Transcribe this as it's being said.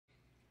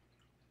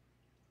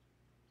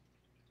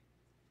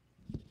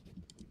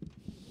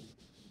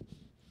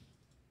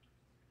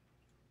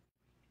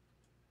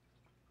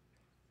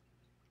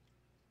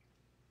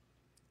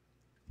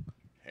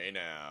Hey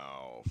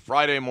now,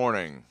 Friday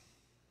morning.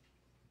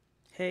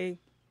 Hey.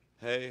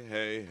 Hey,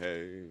 hey,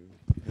 hey.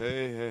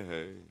 Hey, hey,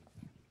 hey.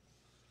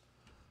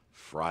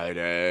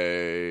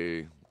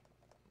 Friday.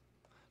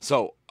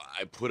 So,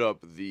 I put up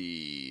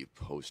the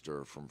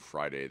poster from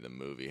Friday the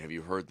movie. Have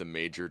you heard the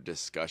major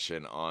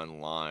discussion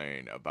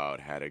online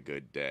about Had a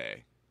Good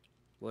Day?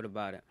 What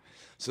about it?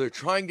 So, they're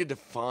trying to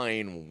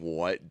define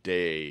what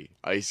day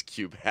Ice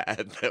Cube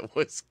had that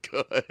was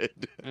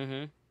good.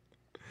 Mm-hmm.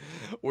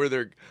 Where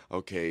they're,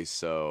 okay,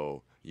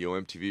 so,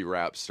 MTV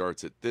Rap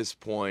starts at this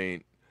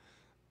point.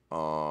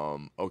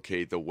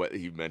 Okay,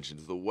 he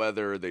mentions the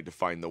weather. They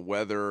define the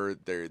weather.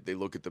 They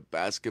look at the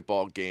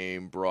basketball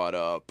game brought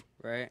up.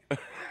 Right.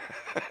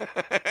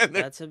 And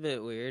That's a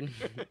bit weird.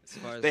 As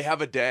far as... they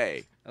have a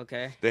day.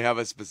 Okay. They have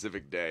a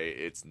specific day.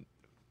 It's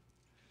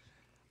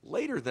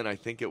later than I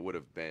think it would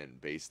have been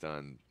based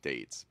on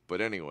dates. But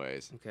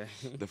anyways, Okay.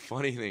 the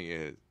funny thing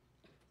is,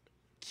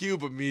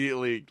 Cube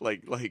immediately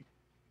like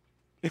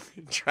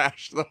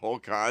trashed the whole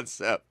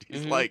concept.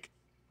 He's like,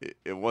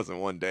 it wasn't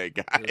one day,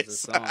 guys. It was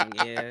a song,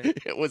 yeah.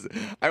 It was.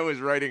 I was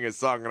writing a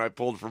song and I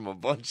pulled from a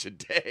bunch of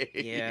days.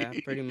 Yeah,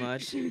 pretty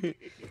much.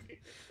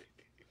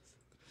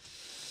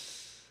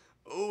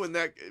 Oh, and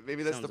that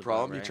maybe that's Sounds the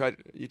problem. about right.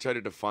 You try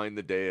to define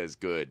the day as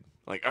good.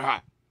 Like,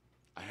 I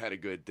had a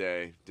good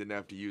day. Didn't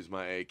have to use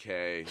my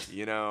AK.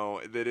 You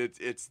know that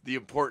it's the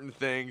important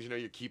things.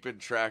 You're keeping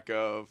track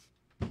of.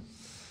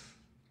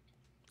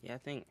 Yeah, I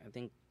think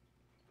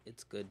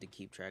it's good to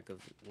keep track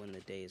of when the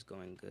day is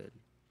going good.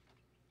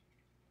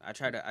 I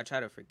try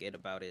to forget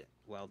about it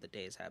while the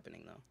day is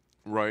happening though.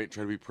 Right,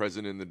 try to be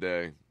present in the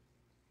day.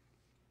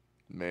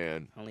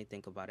 Man. I only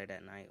think about it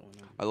at night when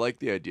I like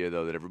the idea,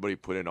 though, that everybody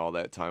put in all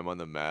that time on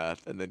the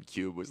math, and then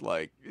Cube was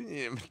like,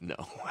 no.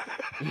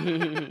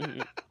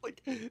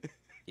 Like,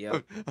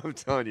 Yep. I'm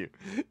telling you,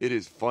 it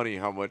is funny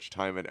how much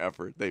time and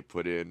effort they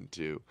put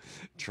into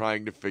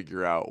trying to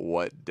figure out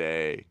what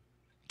day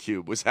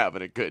Cube was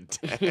having a good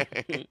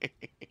day.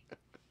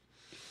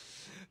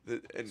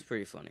 It's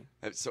pretty funny.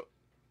 So,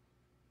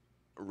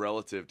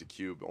 relative to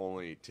Cube,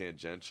 only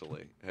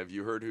tangentially, have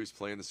you heard who's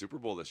playing the Super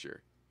Bowl this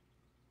year?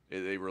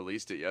 They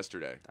released it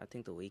yesterday. I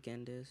think the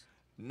weekend is.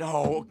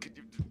 No.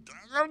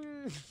 I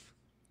don't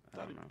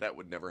know. That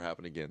would never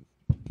happen again.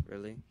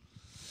 Really?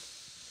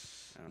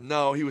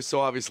 No, he was so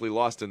obviously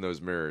lost in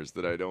those mirrors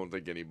that I don't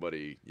think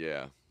anybody.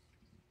 Yeah,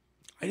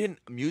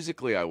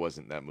 musically. I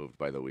wasn't that moved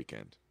by The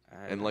Weeknd.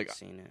 I haven't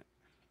seen it.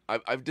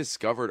 I've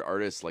discovered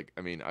artists like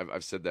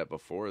I've said that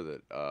before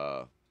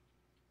that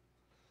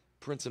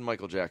Prince and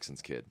Michael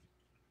Jackson's kid.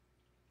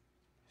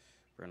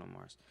 Bruno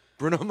Mars.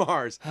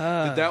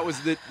 That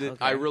was the Okay.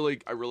 I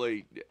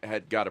really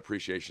had got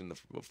appreciation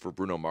for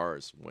Bruno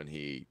Mars when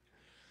he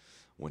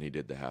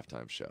did the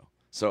halftime show.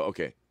 So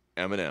okay,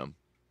 Eminem,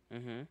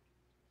 Mm-hmm.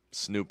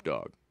 Snoop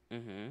Dogg,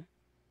 Mm-hmm.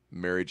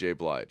 Mary J.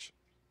 Blige,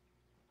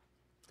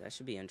 That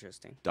should be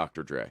interesting.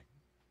 Dr. Dre.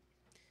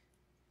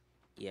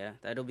 Yeah,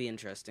 that'll be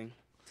interesting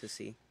to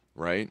see.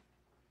 Right?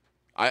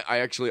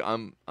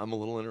 I'm a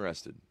little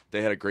interested.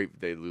 They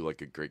do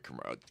like a great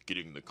commercial,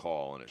 getting the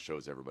call, and it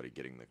shows everybody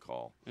getting the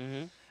call.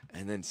 Mm-hmm.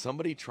 And then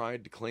somebody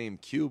tried to claim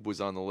Cube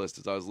was on the list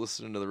as I was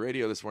listening to the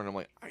radio this morning. I'm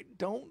like, I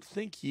don't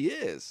think he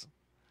is.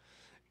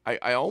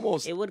 I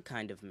almost. It would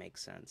kind of make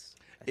sense,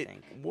 I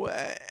think.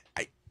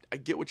 I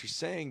get what you're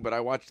saying, but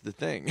I watched the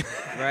thing.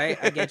 Right,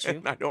 I get you.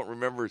 And I don't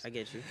remember. I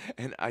get you.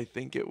 And I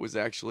think it was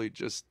actually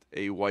just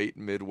a white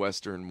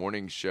Midwestern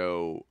morning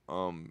show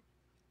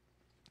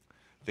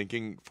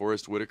thinking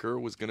Forrest Whitaker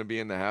was going to be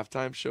in the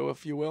halftime show,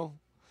 if you will.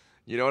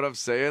 You know what I'm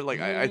saying?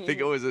 Like, I think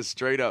it was a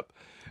straight up,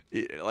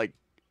 like,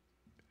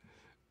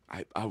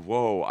 I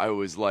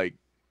was like,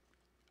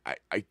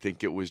 I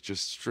think it was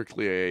just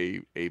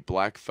strictly a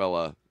black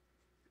fella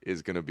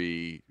is going to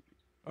be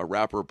a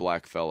rapper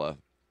black fella.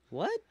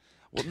 What?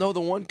 Well, no,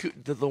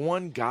 the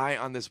one guy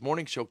on this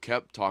morning show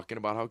kept talking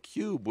about how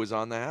Cube was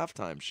on the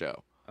halftime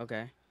show.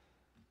 Okay.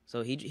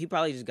 So he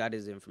probably just got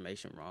his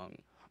information wrong.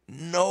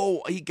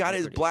 No, he got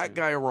his black sure.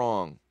 guy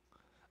wrong.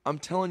 I'm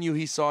telling you,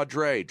 he saw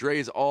Dre. Dre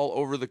is all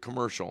over the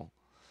commercial.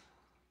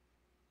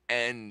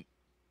 And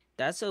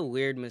That's a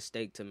weird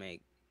mistake to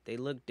make. They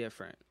look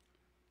different.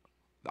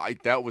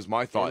 that was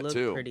my thought, they look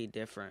too. pretty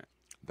different.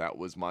 That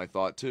was my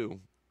thought, too.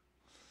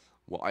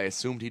 Well, I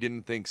assumed he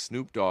didn't think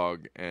Snoop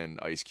Dogg and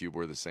Ice Cube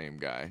were the same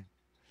guy.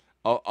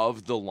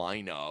 Of the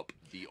lineup,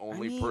 the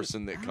only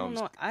person that comes...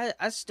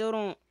 I still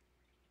don't...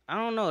 I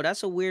don't know.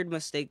 That's a weird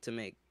mistake to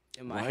make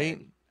in my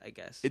head, I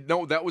guess.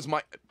 No, that was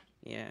my...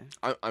 Yeah.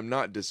 I'm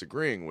not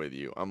disagreeing with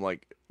you. I'm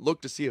like,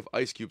 look to see if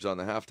Ice Cube's on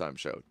the halftime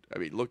show. I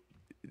mean, look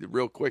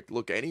real quick.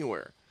 Look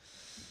anywhere.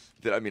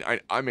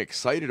 I'm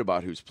excited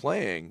about who's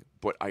playing,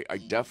 but I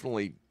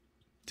definitely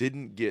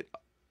didn't get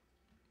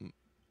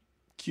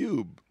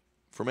Cube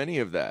from any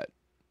of that.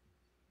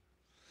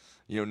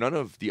 None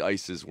of the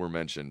ices were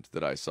mentioned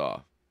that I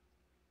saw.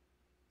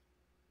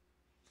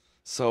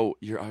 So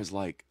I was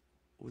like,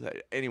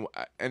 anyway,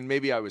 and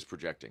maybe I was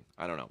projecting.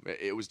 I don't know.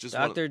 It was just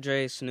Dr.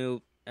 Dre,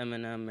 Snoop,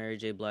 Eminem, Mary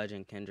J. Blige,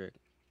 and Kendrick.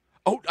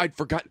 Oh, I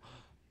forgot.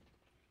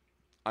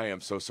 I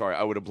am so sorry.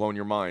 I would have blown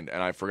your mind,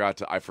 and I forgot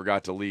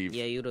to leave.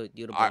 Yeah, you'd have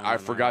blown I my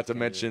forgot mind to with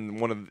mention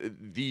one of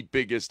the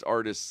biggest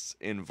artists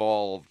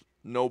involved,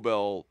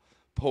 Nobel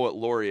poet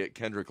laureate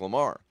Kendrick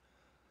Lamar.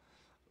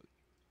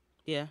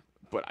 Yeah.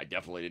 But I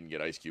definitely didn't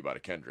get Ice Cube out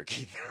of Kendrick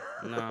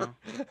either. No.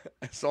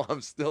 So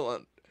I'm still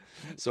on.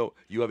 So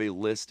you have a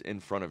list in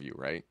front of you,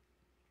 right?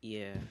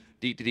 Yeah.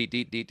 This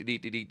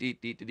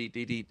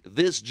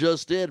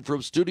just in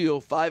from Studio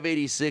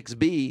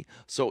 586B.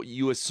 So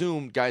you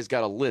assume guy's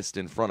got a list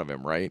in front of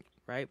him, right?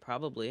 Right,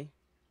 probably.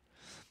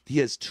 He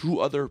has two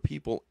other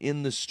people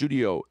in the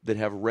studio that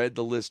have read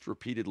the list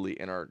repeatedly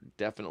and are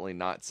definitely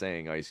not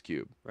saying Ice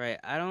Cube. Right.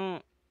 I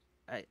don't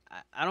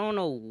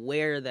know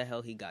where the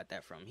hell he got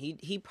that from.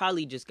 He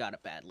probably just got a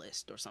bad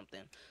list or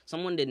something.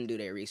 Someone didn't do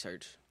their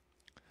research.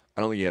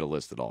 I don't think he had a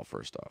list at all,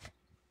 first off.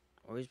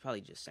 Or he's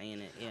probably just saying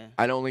it, yeah.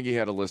 I don't think he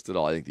had a list at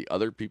all. I think the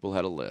other people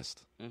had a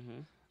list. Mm-hmm.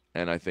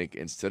 And I think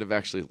instead of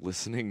actually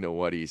listening to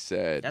what he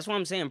said... That's what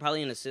I'm saying.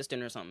 Probably an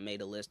assistant or something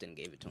made a list and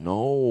gave it to him.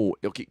 No.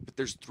 Okay, but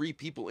there's three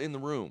people in the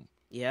room.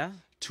 Yeah?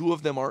 Two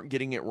of them aren't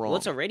getting it wrong. Well,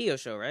 it's a radio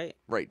show, right?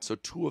 Right, so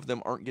two of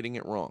them aren't getting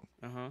it wrong.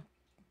 Uh-huh.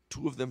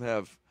 Two of them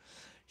have...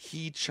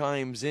 He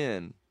chimes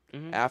in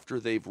Mm-hmm. after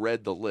they've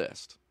read the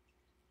list.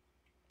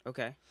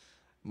 Okay.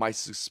 My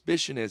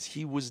suspicion is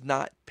he was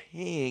not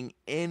paying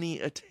any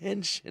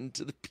attention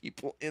to the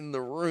people in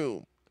the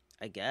room.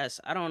 I guess.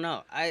 I don't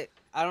know. I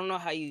don't know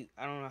how you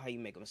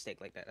make a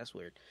mistake like that. That's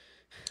weird.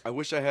 I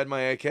wish I had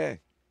my AK.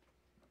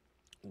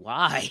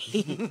 Why?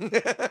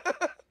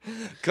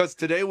 Because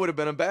today would have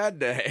been a bad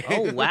day.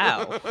 Oh,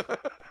 wow.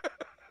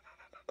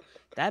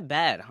 That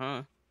bad,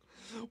 huh?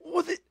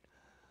 Well,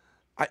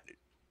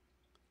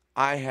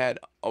 I had,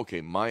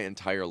 okay, my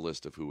entire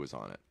list of who was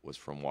on it was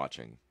from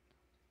watching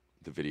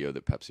the video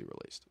that Pepsi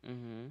released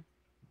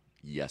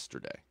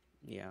yesterday.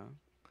 Yeah.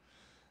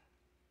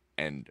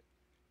 And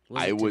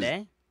Was it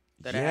today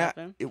that it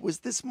happened? It was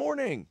this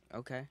morning.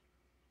 Okay.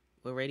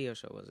 What radio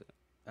show was it?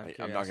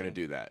 I'm not going to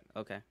do that.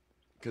 Okay.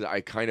 Because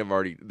I kind of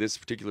already, this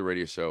particular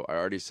radio show, I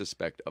already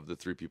suspect of the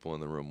three people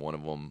in the room, one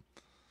of them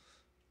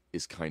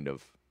is kind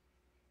of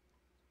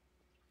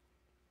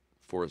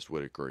Forrest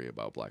Whitaker-y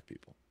about black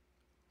people.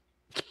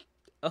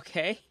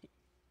 Okay.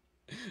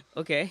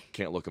 Okay.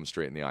 Can't look him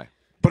straight in the eye.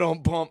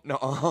 Bump. No.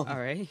 All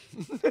right.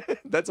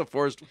 That's a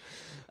Forrest.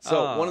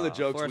 So one of the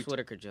jokes. Forrest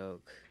Whitaker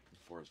joke.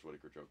 Forrest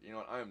Whitaker joke. You know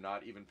what? I am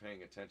not even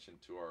paying attention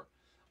to our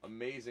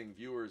amazing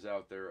viewers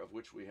out there, of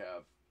which we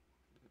have.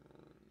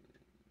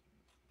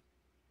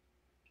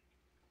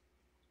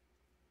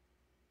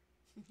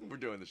 We're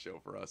doing the show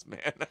for us,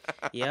 man.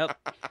 Yep.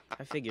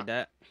 I figured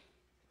that.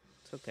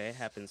 It's okay. It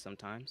happens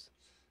sometimes.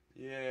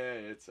 Yeah,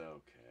 it's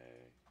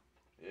okay.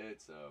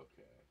 It's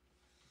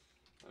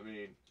okay. I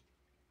mean,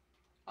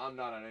 I'm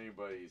not on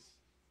anybody's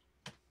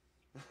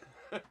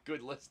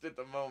good list at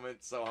the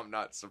moment, so I'm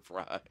not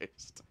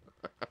surprised.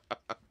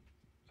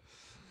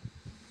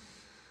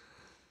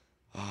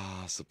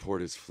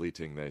 Support is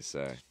fleeting, they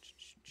say.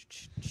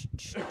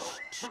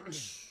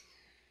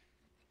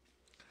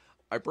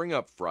 I bring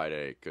up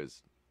Fridayyy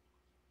because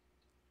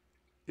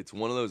it's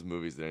one of those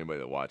movies that anybody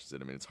that watches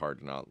it, I mean, it's hard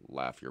to not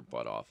laugh your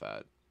butt off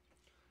at.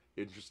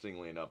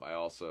 Interestingly enough, I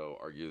also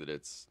argue that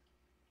it's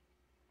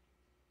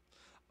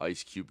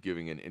Ice Cube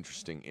giving an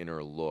interesting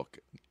inner look,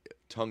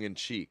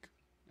 tongue-in-cheek.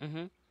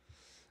 Mm-hmm.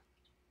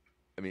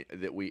 I mean,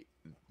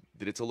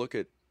 that it's a look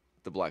at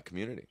the black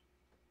community.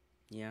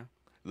 Yeah.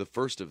 The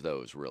first of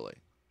those, really.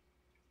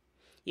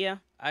 Yeah,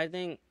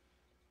 I'm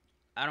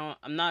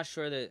not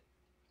sure that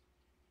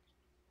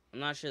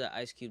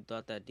Ice Cube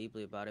thought that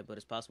deeply about it, but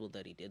it's possible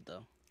that he did,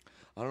 though.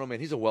 I don't know, man.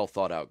 He's a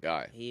well-thought-out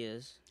guy. He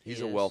is. He's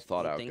a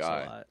well-thought-out thinks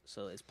guy. A lot,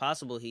 so it's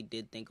possible he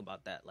did think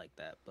about that like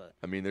that, but...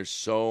 I mean, there's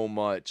so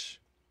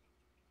much...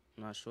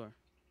 I'm not sure.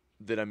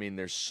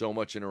 There's so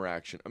much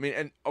interaction. I mean,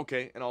 and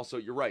also,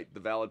 you're right.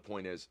 The valid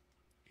point is,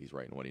 he's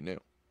writing what he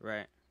knew.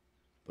 Right.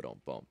 But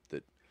don't bump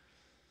that.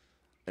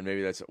 And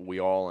maybe that's, we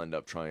all end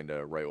up trying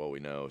to write what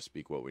we know,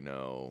 speak what we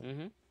know,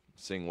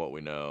 sing what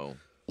we know.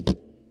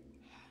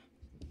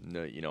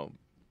 No,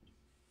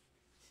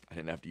 I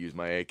didn't have to use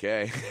my AK.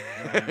 Oh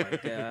my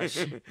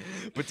gosh.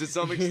 But to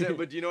some extent,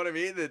 but you know what I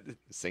mean?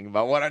 Sing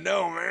about what I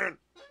know, man.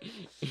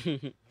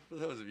 For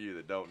those of you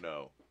that don't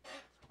know,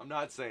 I'm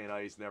not saying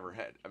Ice never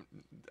had,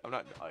 I'm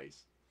not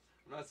Ice.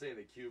 I'm not saying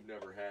that Cube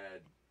never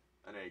had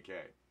an AK.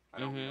 I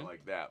don't mean it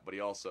like that. But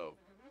he also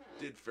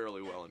did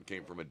fairly well and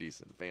came from a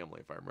decent family,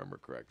 if I remember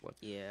correctly.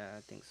 Yeah,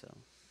 I think so.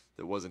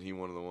 That wasn't he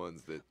one of the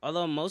ones that...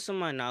 Although most of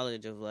my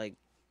knowledge of, like,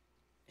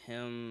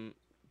 him,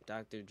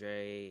 Dr.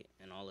 Dre,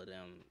 and all of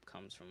them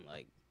comes from,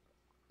 like,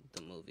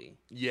 the movie.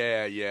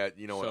 Yeah.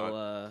 You know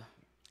so,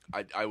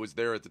 what? I was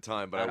there at the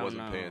time, but I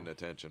wasn't know. paying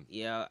attention.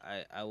 Yeah,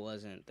 I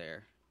wasn't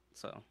there,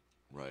 so...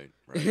 Right.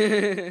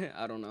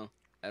 I don't know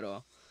at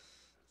all.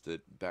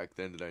 That back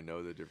then, did I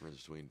know the difference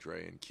between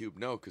Dre and Cube?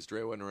 No, because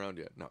Dre wasn't around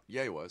yet. No,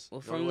 yeah, he was.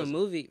 Well, from the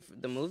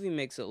movie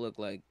makes it look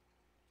like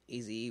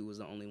Eazy-E was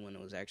the only one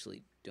that was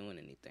actually doing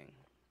anything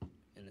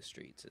in the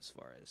streets as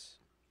far as...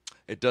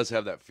 It does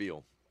have that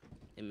feel.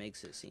 It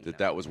makes it seem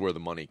that was where the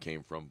money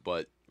came from.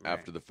 But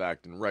after the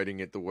fact and writing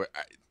it the way.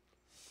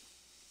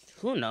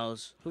 Who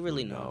knows? Who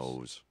really Who knows?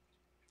 knows?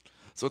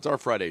 So it's our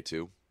Friday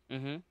too.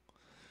 Mm-hmm.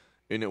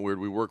 Isn't it weird?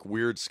 We work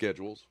weird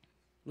schedules.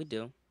 We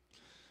do.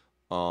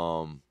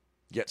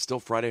 Yet still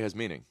Friday has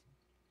meaning.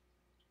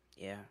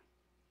 Yeah.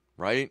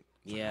 Right?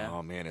 Yeah.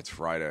 Oh man, it's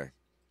Friday.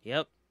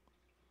 Yep.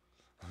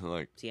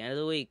 Like It's the end of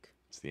the week.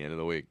 it's the end of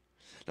the week.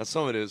 Now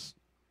some of it is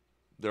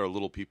there are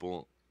little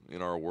people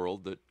in our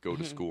world that go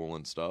to school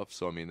and stuff.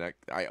 So I mean that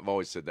I've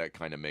always said that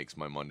kind of makes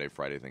my Monday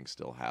Friday thing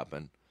still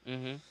happen.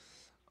 Mm-hmm.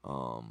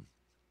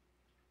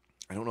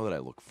 I don't know that I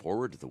look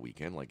forward to the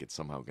weekend like it's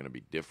somehow going to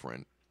be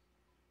different.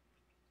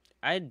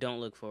 I don't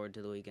look forward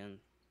to the weekend,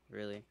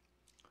 really.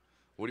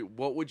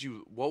 What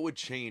would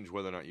change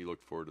whether or not you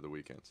looked forward to the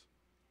weekends?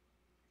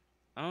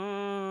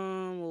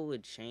 What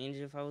would change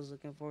if I was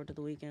looking forward to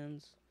the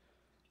weekends?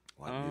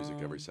 Live music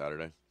every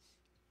Saturday.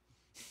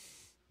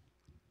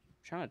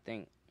 Trying to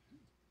think.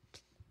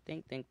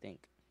 Think.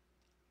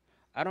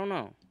 I don't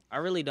know. I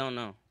really don't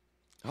know.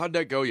 How'd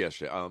that go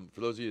yesterday?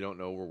 For those of you who don't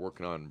know, we're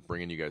working on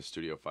bringing you guys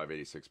Studio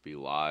 586B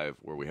live,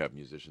 where we have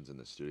musicians in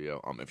the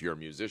studio. If you're a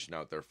musician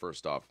out there,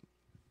 first off,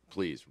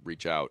 please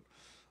reach out.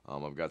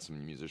 I've got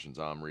some musicians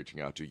I'm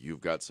reaching out to.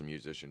 You've got some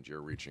musicians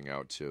you're reaching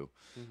out to.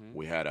 Mm-hmm.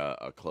 We had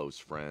a close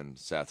friend,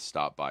 Seth,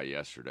 stop by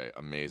yesterday.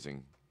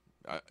 Amazing.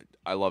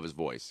 I love his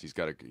voice. He's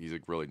a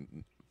really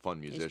fun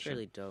musician. He's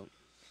really dope.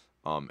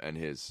 And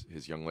his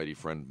young lady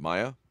friend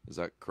Maya, is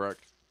that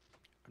correct?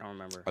 I don't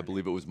remember. I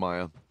believe it was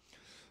Maya.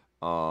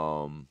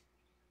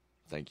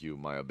 Thank you,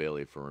 Maya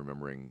Bailey, for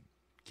remembering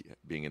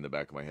being in the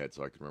back of my head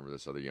so I could remember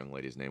this other young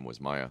lady's name was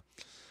Maya.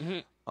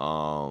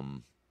 Mm-hmm.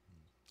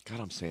 God,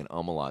 I'm saying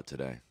a lot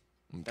today.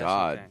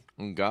 God.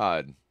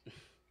 God,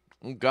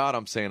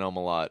 I'm saying a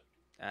lot.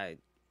 I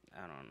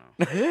don't know.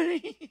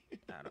 I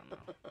don't know.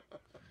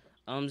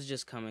 Ums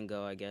just come and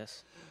go, I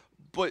guess.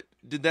 But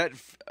did that...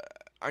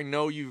 I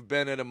know you've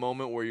been at a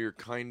moment where you're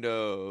kind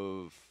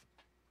of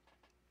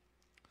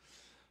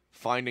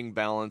finding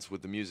balance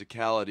with the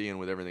musicality and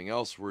with everything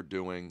else we're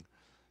doing.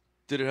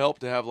 Did it help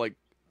to have, like,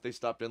 they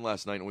stopped in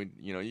last night and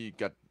you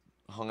got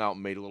hung out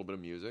and made a little bit of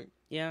music?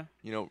 Yeah.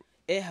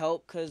 It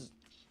helped because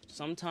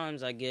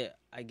sometimes I get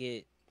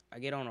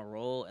on a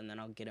roll and then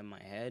I'll get in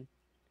my head.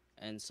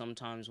 And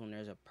sometimes when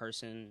there's a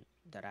person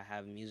that I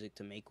have music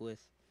to make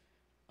with,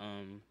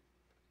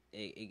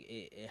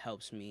 it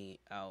helps me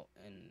out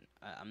and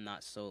I'm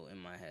not so in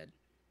my head.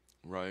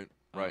 Right.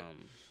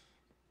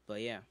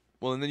 But yeah.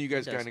 Well, and then you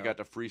guys kind of got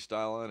to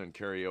freestyle and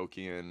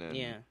karaoke and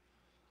yeah,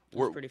 it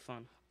was pretty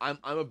fun. I'm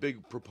a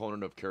big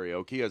proponent of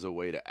karaoke as a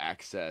way to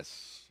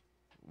access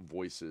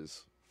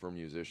voices for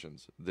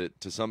musicians. That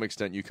to some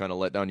extent you kind of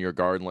let down your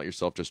guard and let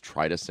yourself just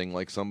try to sing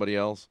like somebody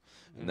else,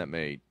 and that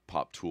may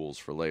pop tools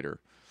for later.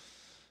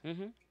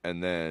 Mm-hmm.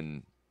 And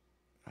then,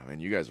 I mean,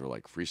 you guys were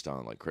like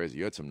freestyling like crazy.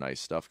 You had some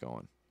nice stuff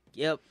going.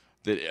 Yep.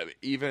 That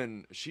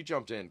even she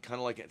jumped in kind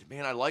of like,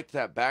 man, I liked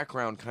that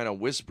background kind of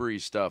whispery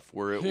stuff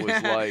where it was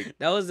like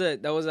that was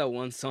that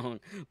one song,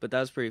 but that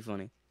was pretty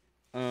funny.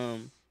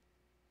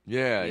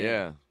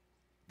 Yeah.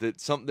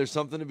 There's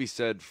something to be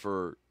said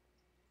for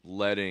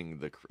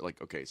letting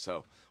okay,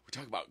 so we're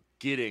talking about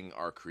getting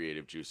our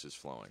creative juices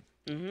flowing.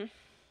 Mm-hmm.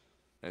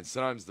 And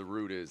sometimes the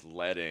root is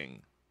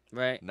letting,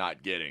 right?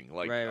 Not getting.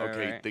 Like, right,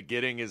 okay, right. The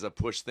getting is a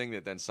push thing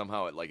that then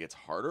somehow it's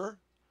harder.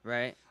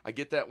 Right. I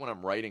get that when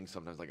I'm writing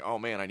sometimes, like, oh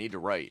man, I need to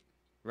write.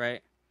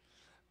 Right.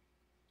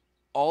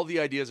 All the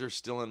ideas are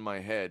still in my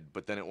head,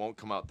 but then it won't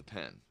come out the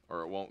pen,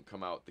 or it won't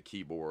come out the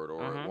keyboard,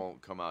 or it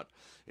won't come out.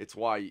 It's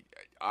why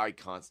I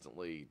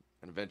constantly,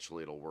 and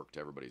eventually it'll work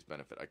to everybody's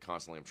benefit, I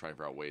constantly am trying to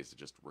figure out ways to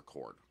just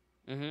record.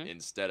 Mm-hmm.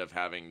 Instead of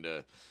having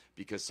to,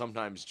 because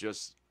sometimes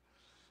just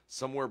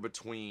somewhere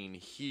between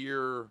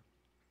here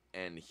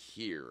and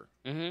here,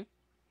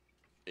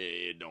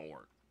 it don't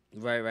work.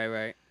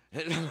 Right.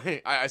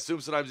 I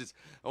assume sometimes it's,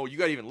 you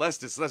got even less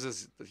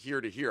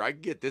here to here. I can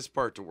get this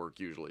part to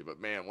work usually, but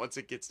man, once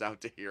it gets down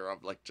to here, I'm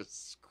like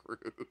just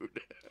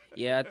screwed.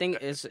 Yeah, I think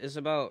it's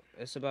about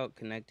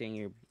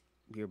connecting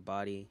your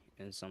body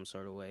in some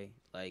sort of way.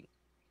 Like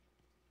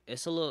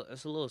it's a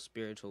little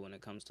spiritual when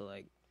it comes to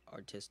like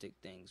artistic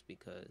things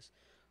because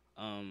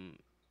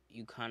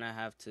you kind of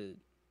have to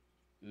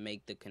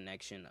make the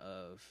connection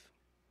of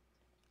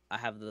I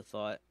have the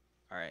thought,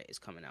 all right, it's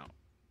coming out.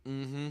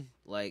 Mm-hmm.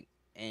 Like.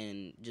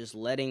 And just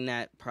letting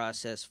that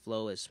process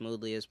flow as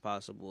smoothly as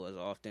possible, as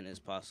often as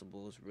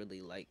possible, is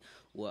really like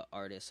what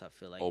artists I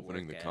feel like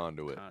opening the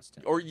conduit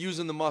constantly. Or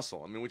using the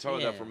muscle. I mean, we talk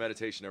about that for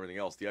meditation and everything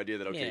else. The idea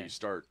that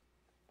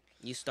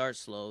you start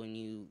slow and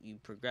you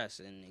progress,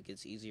 and it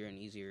gets easier and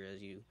easier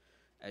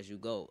as you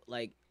go.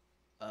 Like,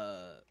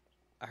 I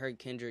heard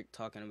Kendrick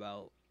talking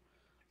about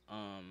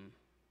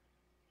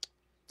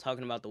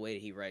the way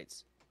that he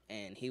writes,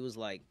 and he was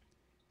like,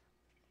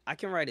 I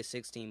can write a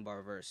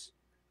 16-bar verse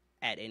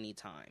at any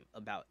time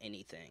about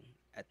anything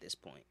at this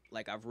point.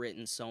 Like I've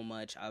written so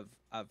much, I've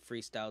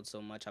freestyled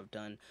so much, I've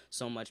done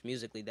so much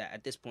musically that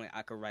at this point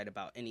I could write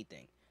about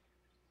anything.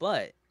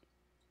 But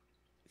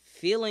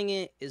feeling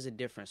it is a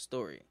different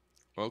story.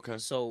 Okay.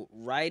 So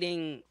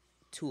writing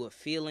to a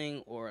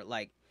feeling, or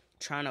like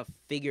trying to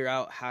figure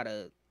out how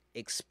to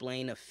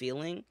explain a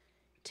feeling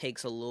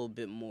takes a little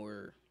bit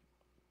more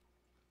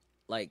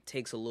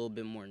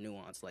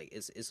nuance. Like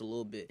it's a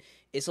little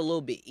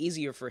bit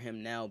easier for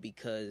him now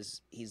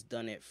because he's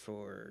done it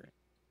for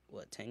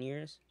what, 10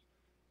 years,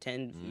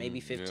 10 maybe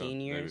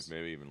 15 years,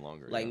 maybe even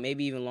longer. Like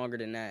maybe even longer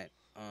than that.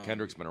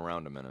 Kendrick's been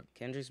around a minute.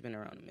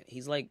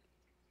 He's like,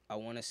 I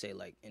want to say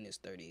like in his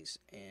 30s,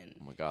 and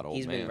oh my God,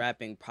 he's been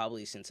rapping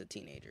probably since a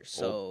teenager.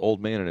 So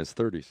old man in his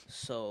 30s.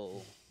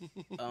 So,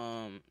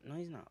 no,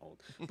 he's not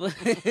old,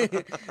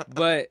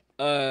 but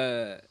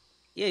yeah,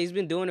 he's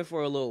been doing it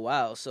for a little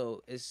while.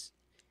 So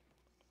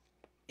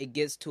it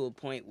gets to a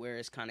point where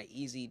it's kind of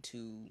easy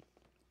to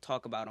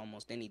talk about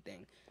almost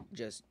anything.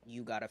 Just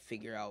you gotta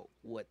figure out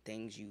what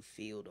things you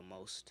feel the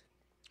most.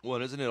 Well,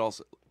 and isn't it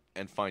also,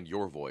 and find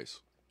your voice?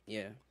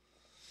 Yeah.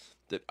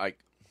 That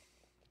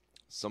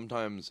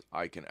sometimes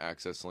I can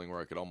access something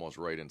where I could almost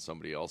write in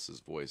somebody else's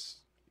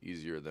voice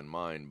easier than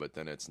mine, but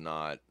then it's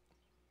not.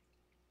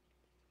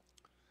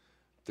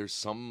 There's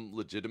some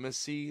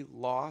legitimacy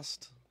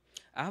lost.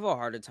 I have a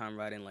harder time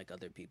writing like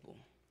other people.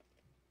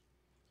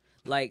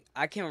 Like,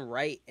 I can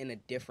write in a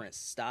different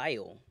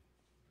style,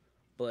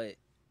 but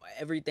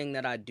everything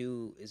that I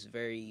do is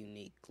very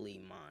uniquely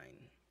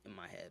mine in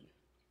my head.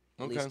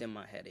 At least in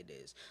my head it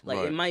is. Like,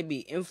 It might be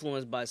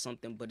influenced by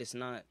something, but it's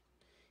not.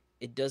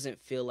 It doesn't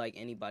feel like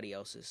anybody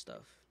else's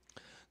stuff.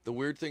 The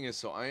weird thing is,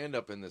 so I end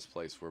up in this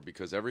place where,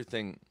 because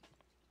everything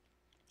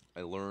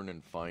I learn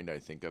and find I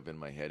think of in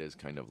my head is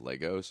kind of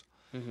Legos.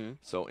 Mm-hmm.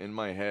 So in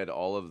my head,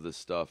 all of this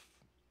stuff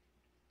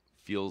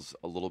feels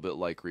a little bit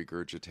like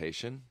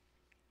regurgitation.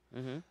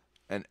 Mm-hmm.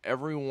 And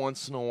every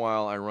once in a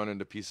while, I run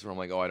into pieces where I'm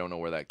like, oh, I don't know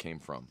where that came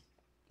from.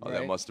 Oh,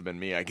 that must have been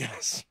me, I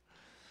guess.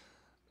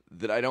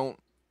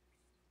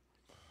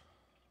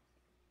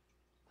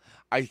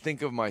 I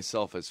think of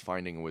myself as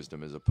finding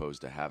wisdom as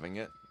opposed to having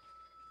it.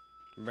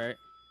 Right.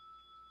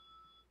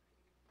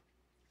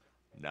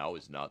 Now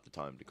is not the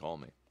time to call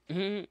me.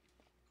 Mm-hmm.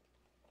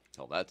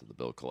 Tell that to the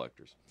bill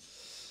collectors.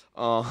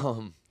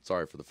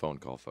 Sorry for the phone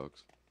call,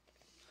 folks.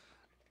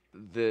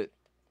 That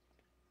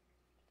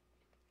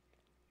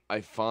I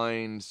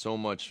find so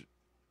much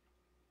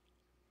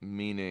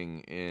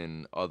meaning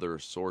in other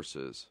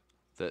sources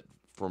that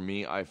for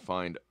me, I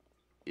find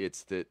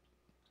it's that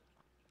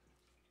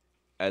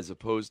as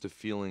opposed to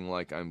feeling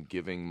like I'm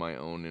giving my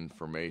own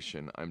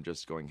information, I'm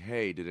just going,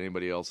 hey, did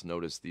anybody else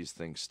notice these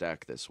things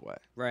stack this way?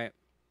 Right.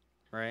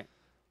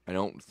 I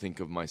don't think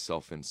of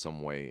myself in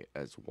some way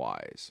as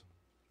wise.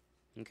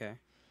 Okay.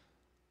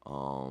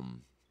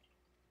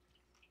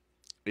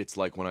 It's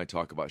like when I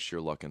talk about sheer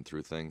luck and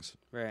through things.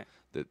 Right.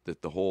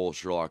 That the whole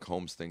Sherlock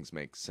Holmes things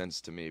make sense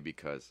to me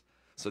because...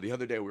 So the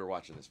other day we were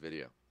watching this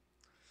video.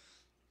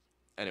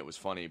 And it was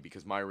funny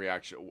because our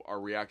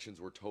reactions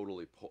were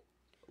totally...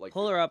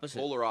 polar opposite.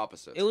 Polar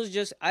opposites. It was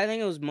just, I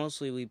think it was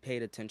mostly we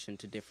paid attention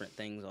to different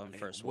things on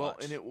first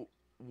watch. It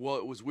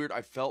was weird.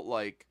 I felt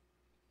like,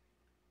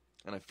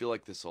 and I feel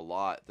like this a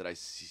lot, that I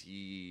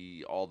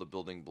see all the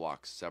building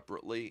blocks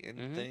separately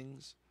in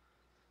things.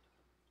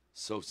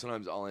 So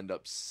sometimes I'll end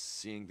up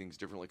seeing things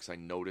differently because I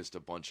noticed a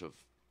bunch of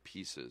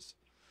pieces.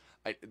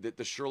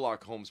 The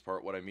Sherlock Holmes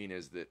part, what I mean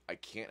is that I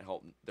can't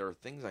help, there are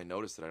things I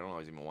notice that I don't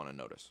always even want to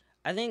notice.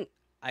 I think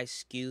I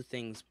skew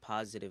things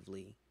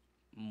positively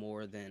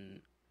more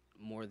than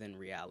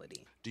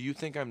reality. Do you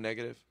think I'm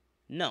negative?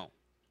 No.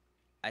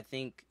 I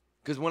think...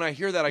 Because when I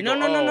hear that, I go,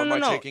 am I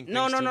taking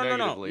things too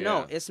negatively?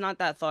 No, it's not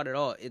that thought at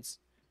all.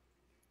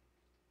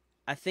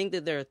 I think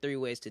that there are three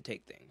ways to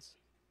take things.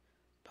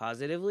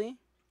 Positively,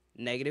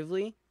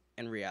 negatively,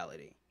 and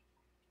reality.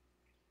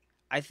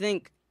 I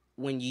think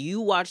when you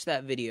watch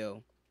that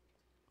video,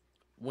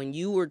 when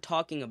you were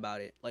talking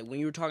about it, like when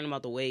you were talking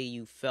about the way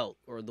you felt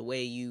or the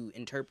way you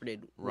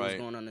interpreted what was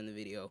going on in the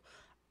video,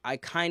 I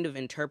kind of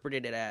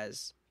interpreted it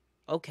as,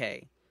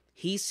 okay,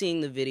 he's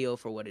seeing the video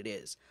for what it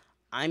is.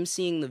 I'm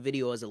seeing the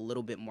video as a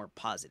little bit more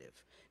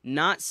positive.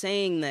 Not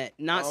saying that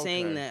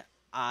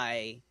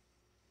I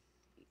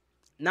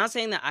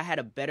had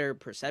a better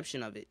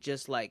perception of it.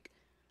 Just like,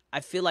 I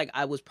feel like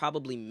I was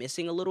probably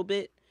missing a little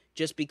bit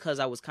just because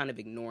I was kind of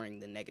ignoring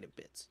the negative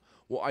bits.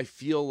 Well, I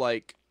feel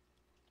like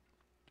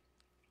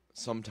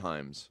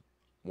sometimes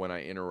when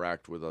I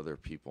interact with other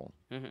people,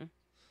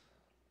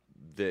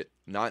 that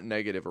not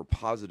negative or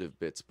positive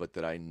bits, but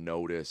that I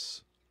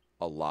notice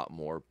a lot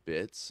more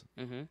bits.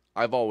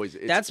 I've always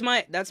that's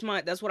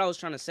what I was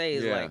trying to say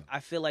is like I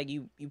feel like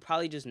you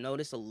probably just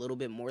notice a little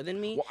bit more than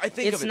me. Well, I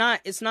think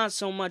it's not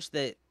so much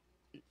that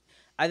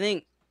I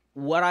think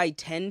what I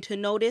tend to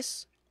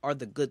notice are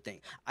the good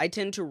things. I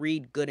tend to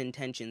read good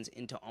intentions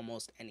into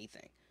almost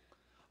anything.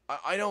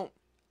 I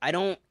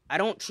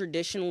don't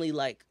traditionally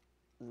like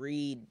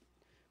read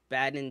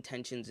bad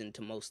intentions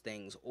into most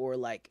things or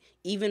like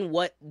even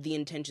what the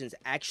intentions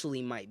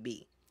actually might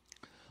be.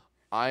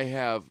 I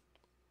have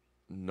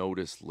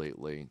noticed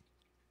lately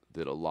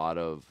that a lot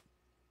of,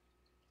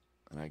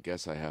 and I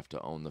guess I have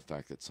to own the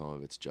fact that some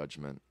of it's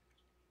judgment,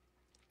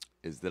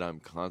 is that I'm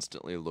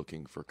constantly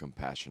looking for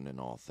compassion in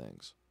all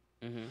things.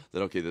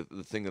 That, okay,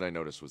 the thing that I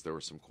noticed was there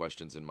were some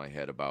questions in my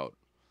head about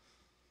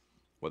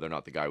whether or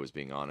not the guy was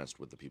being honest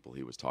with the people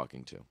he was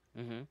talking to.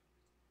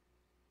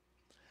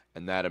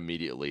 And that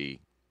immediately,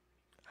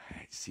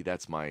 see,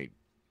 that's the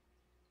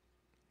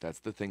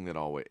thing that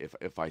always,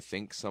 if I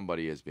think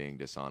somebody is being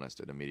dishonest,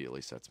 it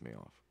immediately sets me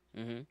off.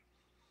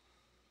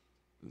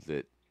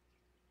 That,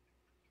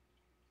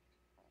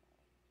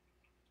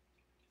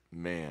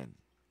 man,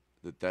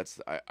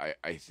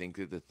 I think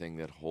that the thing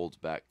that holds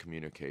back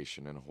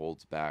communication and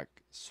holds back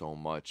so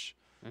much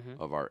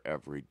of our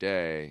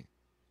everyday,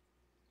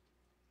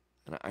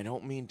 and I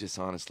don't mean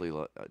dishonesty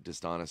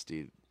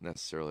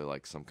necessarily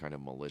like some kind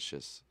of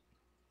malicious,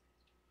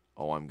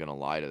 oh, I'm going to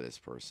lie to this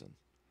person.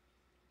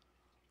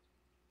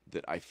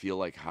 That I feel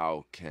like,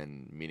 how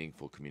can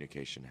meaningful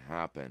communication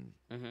happen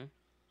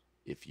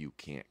if you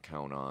can't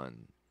count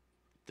on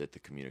that the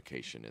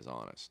communication is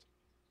honest?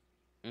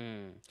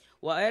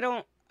 Well, I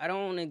don't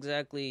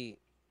exactly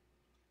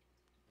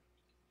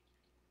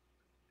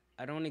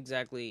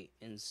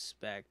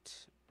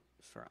inspect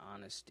for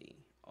honesty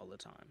all the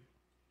time.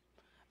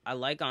 I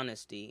like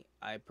honesty.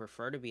 I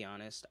prefer to be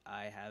honest.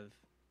 I have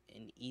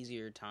an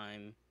easier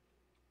time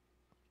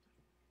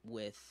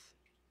with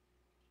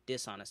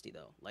dishonesty,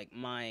 though. Like,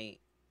 my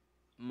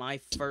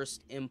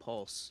first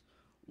impulse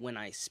when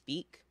I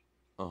speak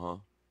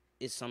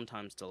is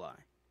sometimes to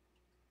lie.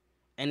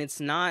 And it's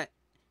not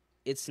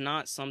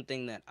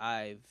something that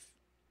I've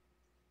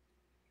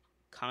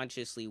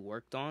consciously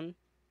worked on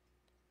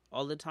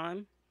all the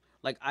time.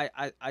 Like,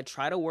 I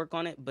try to work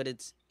on it, but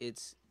it's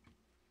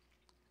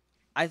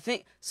I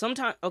think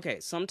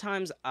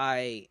sometimes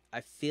I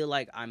feel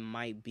like I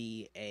might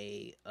be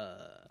a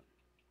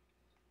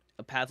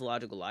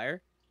pathological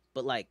liar,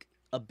 but like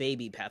a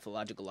baby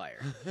pathological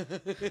liar.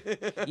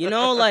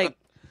 Like,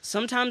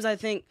 sometimes I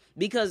think,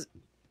 because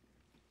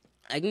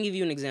I can give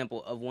you an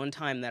example of one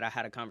time that I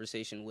had a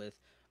conversation with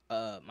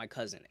my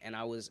cousin, and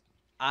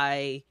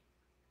I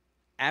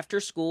after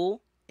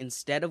school,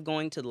 instead of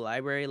going to the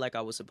library like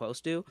I was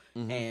supposed to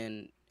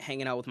and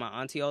hanging out with my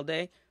auntie all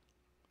day,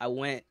 I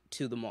went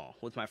to the mall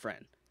with my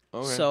friend.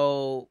 Okay.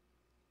 So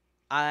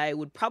I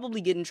would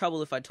probably get in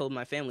trouble if I told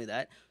my family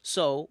that.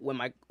 So when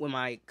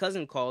my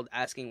cousin called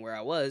asking where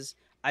I was,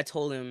 I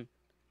told him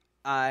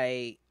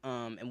I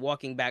am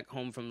walking back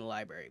home from the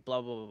library,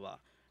 blah, blah, blah, blah,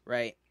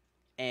 right?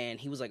 And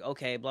he was like,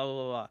 okay, blah, blah,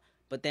 blah, blah.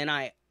 But then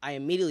I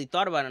immediately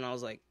thought about it, and I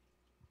was like,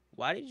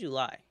 why did you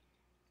lie?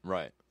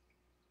 Right.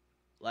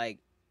 Like,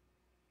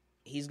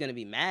 he's going to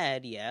be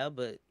mad, yeah,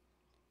 but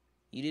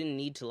you didn't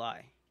need to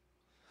lie.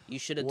 You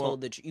should have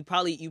told the truth. You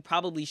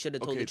probably should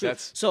have told the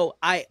truth. So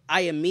I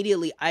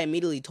immediately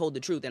told the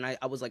truth, and I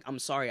was like, I'm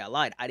sorry, I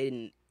lied. I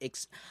didn't.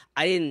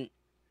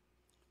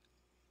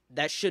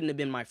 That shouldn't have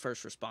been my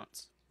first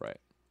response. Right.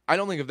 I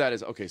don't think of that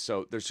as, okay,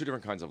 so there's two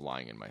different kinds of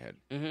lying in my head.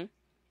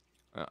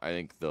 I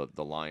think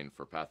the line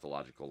for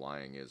pathological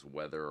lying is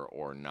whether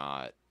or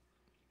not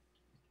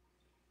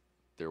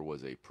there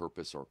was a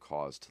purpose or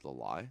cause to the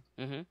lie.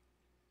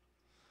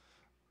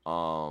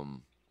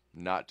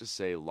 Not to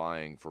say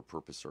lying for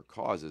purpose or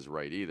cause is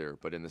right either,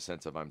 but in the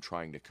sense of I'm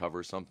trying to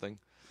cover something,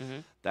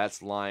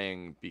 that's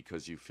lying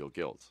because you feel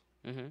guilt.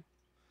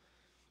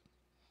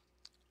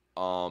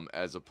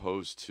 As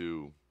opposed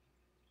to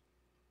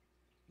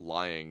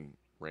lying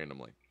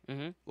randomly.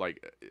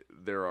 Like,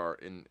 there are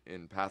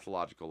in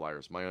pathological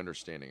liars, my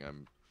understanding,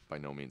 I'm by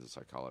no means a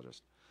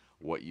psychologist,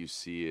 what you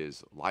see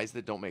is lies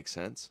that don't make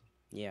sense.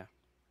 Yeah.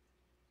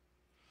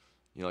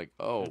 You're like,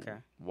 oh, okay,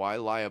 why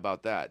lie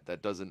about that?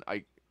 That doesn't,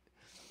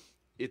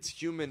 it's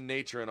human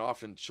nature, and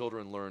often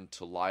children learn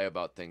to lie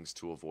about things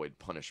to avoid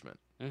punishment.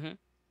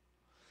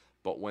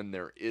 But when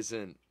there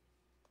isn't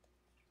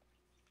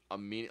a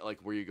like,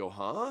 where you go,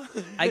 huh?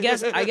 I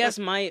guess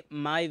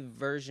my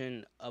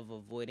version of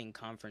avoiding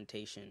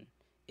confrontation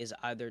is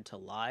either to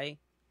lie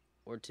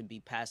or to be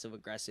passive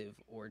aggressive,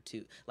 or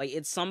to, like,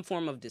 it's some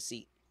form of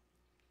deceit.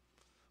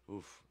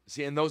 Oof.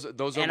 See, and those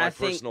are my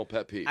personal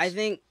pet peeves. I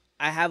think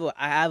I have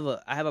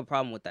a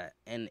problem with that,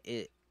 and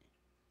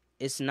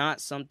it's not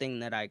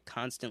something that I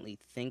constantly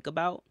think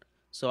about.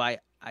 So I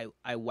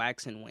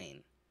wax and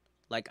wane.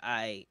 Like,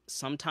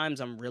 sometimes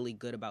I'm really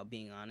good about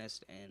being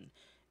honest and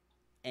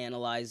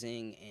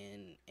analyzing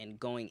and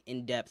going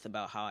in depth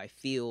about how I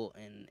feel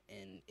and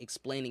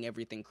explaining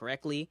everything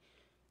correctly.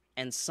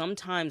 And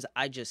sometimes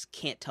I just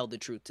can't tell the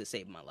truth to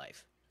save my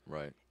life.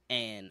 Right.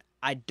 And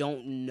I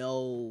don't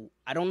know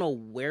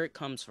where it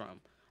comes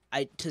from.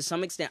 To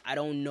some extent, I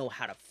don't know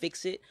how to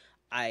fix it.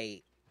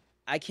 The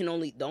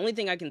only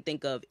thing I can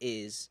think of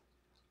is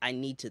I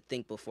need to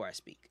think before I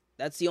speak.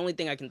 That's the only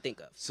thing I can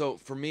think of. So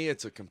for me,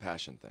 it's a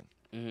compassion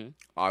thing.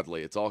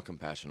 Oddly, it's all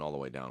compassion all the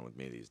way down with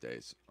me these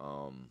days.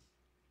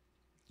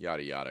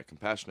 Yada yada.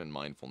 Compassion and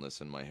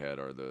mindfulness in my head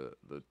are the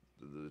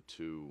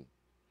two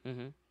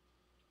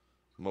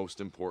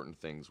most important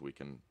things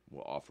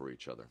will offer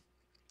each other.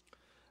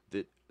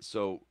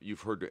 So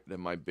you've heard that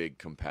my big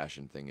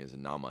compassion thing is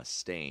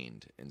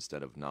namastained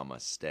instead of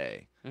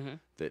namaste.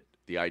 That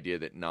the idea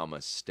that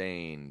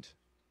namastained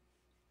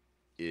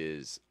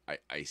is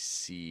I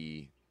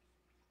see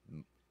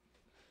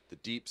the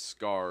deep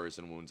scars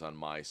and wounds on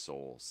my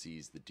soul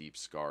sees the deep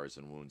scars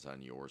and wounds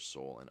on your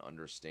soul and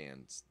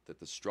understands that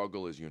the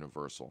struggle is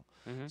universal.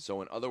 Mm-hmm.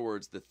 So in other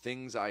words, the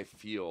things I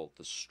feel,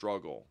 the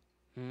struggle,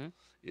 Mm-hmm.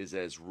 is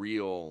as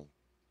real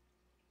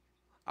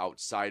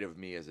outside of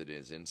me as it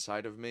is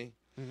inside of me.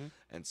 Mm-hmm.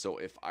 And so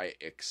if I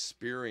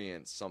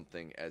experience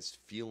something as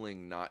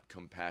feeling not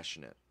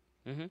compassionate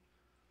Mm-hmm.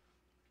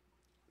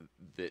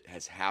 that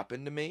has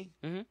happened to me,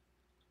 Mm-hmm.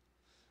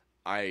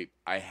 I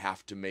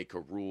have to make a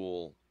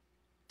rule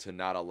to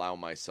not allow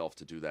myself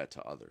to do that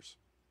to others.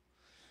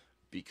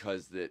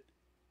 Because that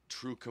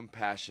true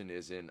compassion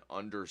is in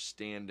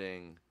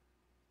understanding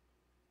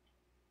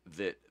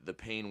that the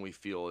pain we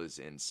feel is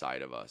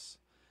inside of us,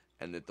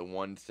 and that the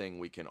one thing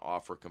we can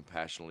offer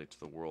compassionately to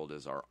the world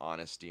is our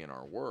honesty and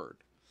our word.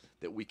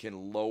 That we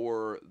can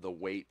lower the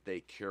weight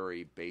they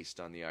carry based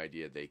on the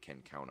idea they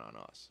can count on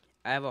us.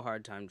 I have a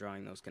hard time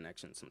drawing those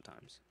connections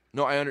sometimes.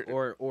 No, I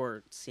understand.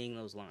 Or seeing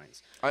those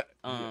lines.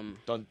 Dun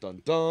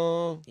dun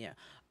dun. Yeah.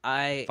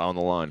 I Found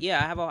the line. Yeah,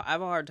 I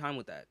have a hard time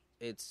with that.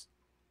 It's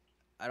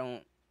I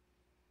don't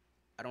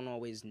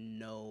always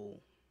know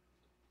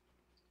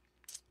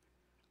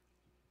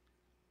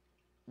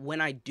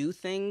when I do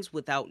things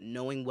without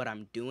knowing what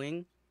I'm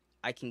doing,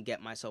 I can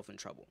get myself in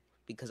trouble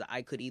because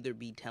I could either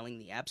be telling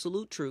the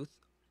absolute truth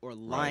or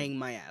lying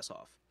my ass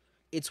off.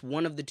 It's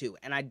one of the two,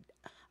 and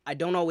I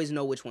don't always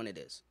know which one it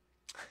is.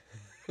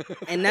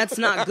 And that's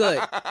not good.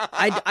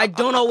 I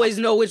don't always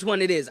know which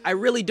one it is. I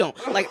really don't.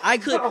 Like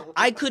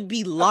I could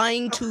be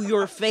lying to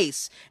your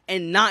face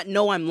and not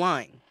know I'm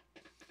lying.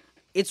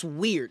 It's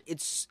weird.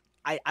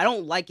 I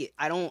don't like it.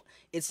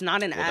 It's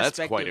not an aspect.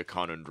 That's quite a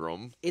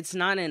conundrum. It's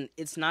not an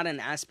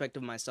aspect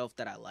of myself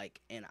that I like,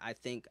 and I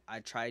think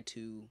I try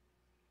to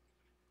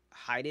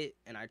hide it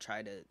and I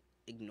try to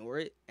ignore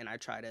it and I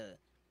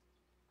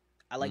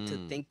like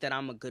to think that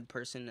I'm a good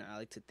person and I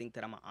like to think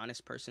that I'm an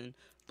honest person,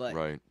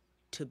 but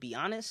to be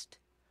honest,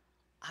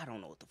 I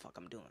don't know what the fuck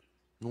I'm doing.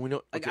 We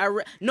know. Like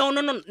no,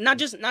 not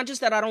just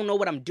that I don't know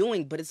what I'm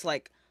doing, but it's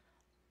like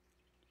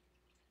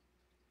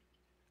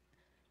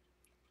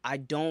I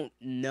don't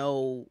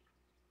know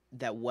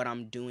that what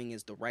I'm doing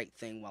is the right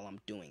thing while I'm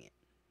doing it.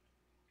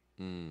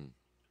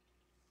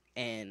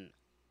 And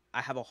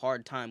I have a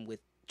hard time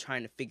with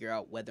trying to figure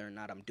out whether or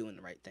not I'm doing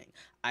the right thing.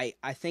 I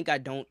think I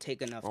don't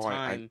take enough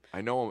time. I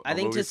know. I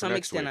think to some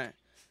extent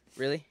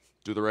really?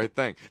 Do the right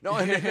thing. No.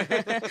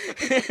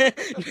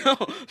 No,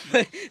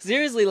 but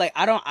seriously, like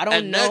I don't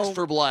and know. next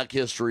for Black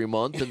History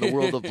Month in the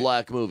world of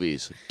black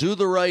movies, do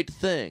the right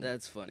thing.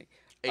 That's funny.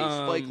 A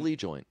Spike Lee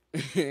joint.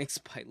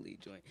 Spike Lee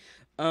joint.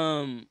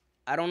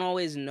 I don't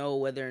always know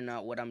whether or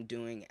not what I'm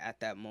doing at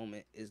that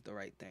moment is the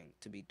right thing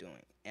to be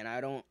doing. And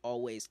I don't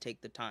always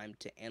take the time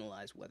to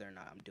analyze whether or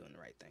not I'm doing the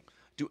right thing.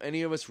 Do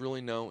any of us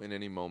really know in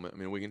any moment? I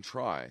mean, we can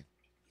try.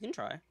 You can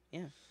try,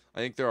 yeah. I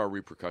think there are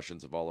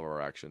repercussions of all of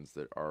our actions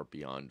that are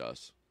beyond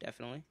us.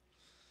 Definitely.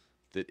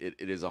 That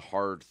it is a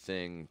hard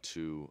thing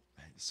to...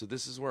 So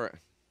this is where...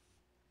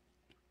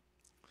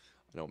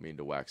 I don't mean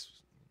to wax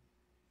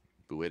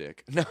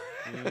buitic. No.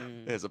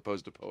 As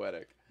opposed to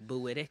poetic.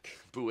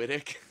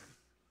 Buitic.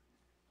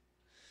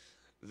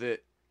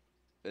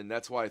 And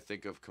that's why I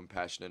think of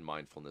compassion and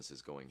mindfulness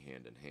as going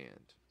hand in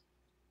hand.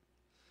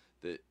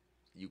 That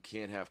you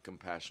can't have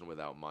compassion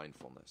without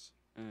mindfulness.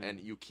 And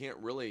you can't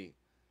really...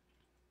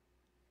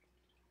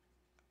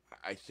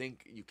 I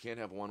think you can't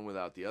have one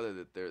without the other,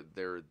 that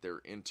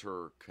they're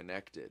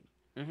interconnected.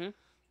 Mm-hmm.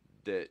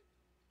 That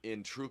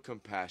in true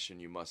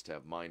compassion, you must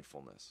have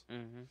mindfulness.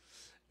 Mm-hmm.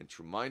 In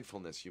true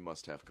mindfulness, you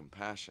must have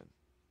compassion.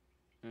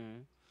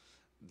 Mm-hmm.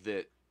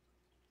 That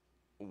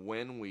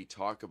when we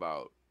talk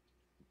about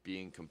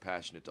being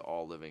compassionate to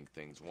all living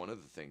things, one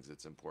of the things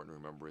that's important to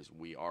remember is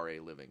we are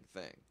a living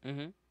thing.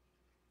 Mm-hmm.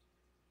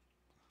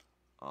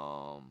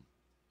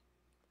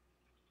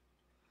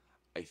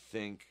 I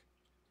think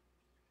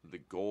the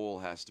goal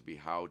has to be,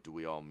 how do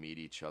we all meet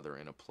each other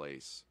in a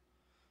place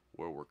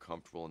where we're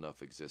comfortable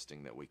enough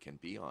existing that we can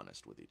be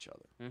honest with each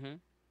other. Mm-hmm.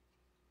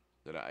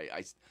 That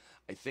I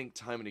think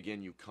time and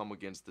again you come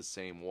against the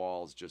same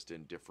walls, just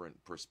in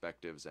different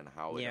perspectives and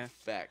how it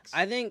affects.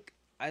 I think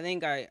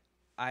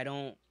I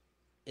don't.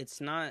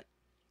 It's not.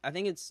 I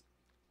think it's.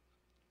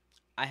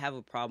 I have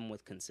a problem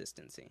with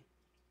consistency.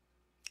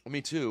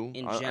 Me too.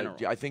 In general.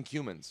 I think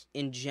humans.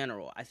 In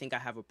general, I think I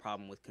have a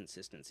problem with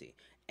consistency.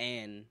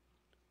 And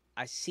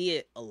I see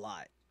it a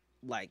lot.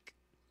 Like,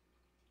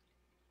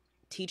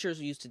 teachers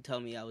used to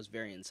tell me I was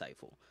very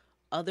insightful.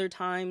 Other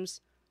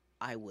times,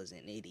 I was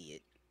an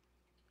idiot.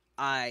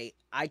 I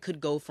could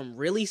go from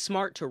really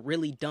smart to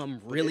really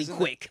dumb really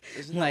quick.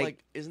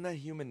 Isn't that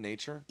human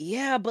nature?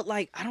 Yeah, but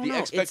like, I don't know. The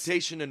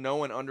expectation to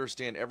know and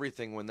understand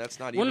everything when that's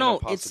not even a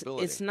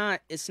possibility. It's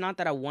not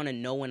that I want to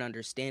know and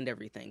understand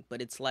everything,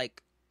 but it's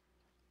like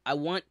I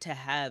want to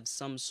have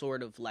some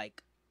sort of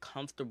like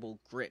comfortable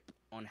grip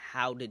on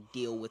how to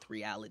deal with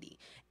reality.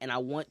 And I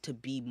want to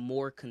be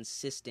more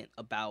consistent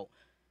about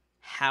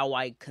how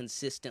I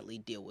consistently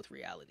deal with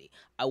reality.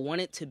 I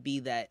want it to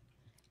be that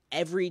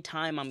every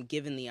time I'm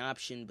given the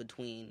option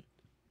between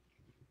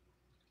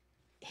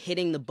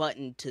hitting the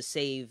button to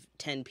save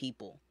 10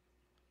 people.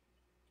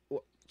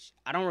 Or,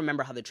 I don't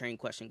remember how the train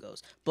question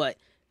goes, but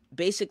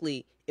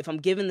basically, if I'm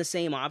given the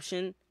same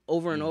option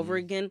over and over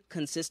again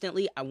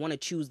consistently, I want to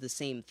choose the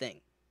same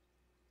thing.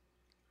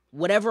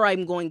 Whatever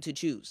I'm going to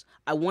choose,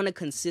 I want to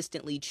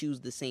consistently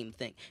choose the same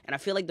thing. And I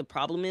feel like the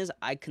problem is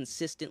I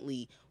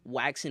consistently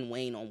wax and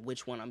wane on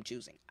which one I'm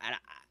choosing.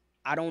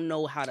 I don't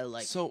know how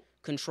to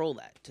control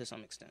that to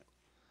some extent.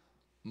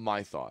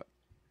 My thought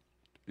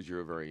is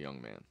you're a very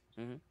young man.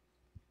 Mm-hmm.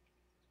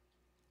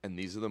 And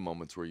these are the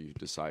moments where you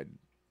decide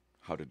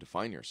how to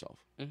define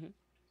yourself. Mm-hmm.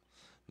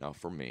 Now,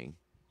 for me,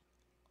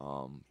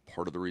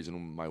 part of the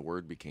reason my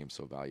word became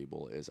so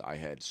valuable is I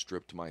had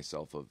stripped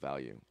myself of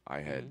value.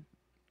 I had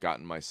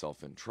gotten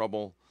myself in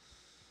trouble,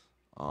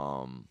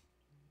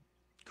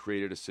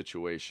 created a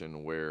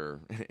situation where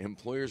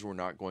employers were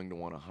not going to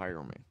want to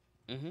hire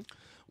me,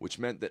 which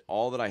meant that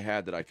all that I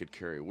had that I could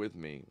carry with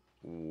me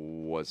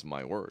was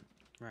my word.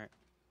 Right.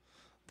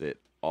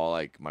 That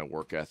all my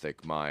work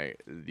ethic,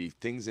 the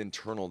things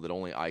internal that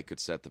only I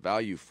could set the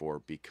value for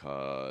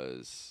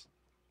because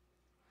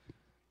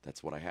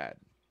that's what I had.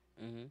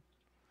 Mm-hmm.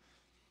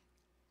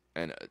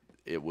 And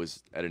it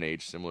was at an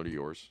age similar to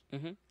yours.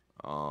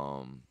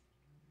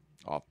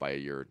 Off by a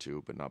year or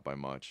two, but not by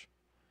much,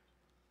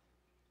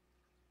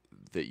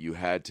 that you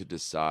had to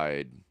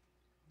decide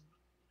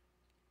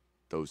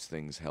those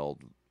things held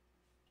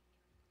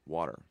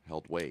water,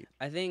 held weight.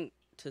 I think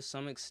to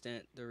some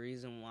extent the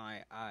reason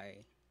why I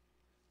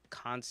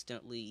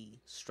constantly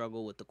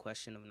struggle with the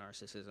question of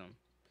narcissism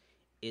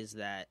is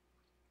that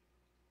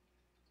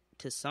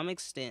to some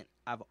extent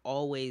I've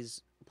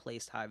always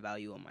placed high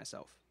value on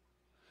myself.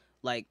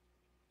 Like,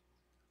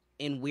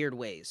 in weird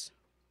ways.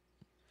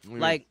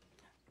 Like,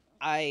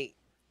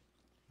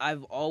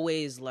 I've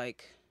always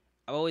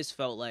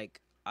felt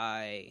like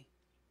I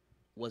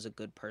was a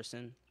good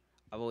person.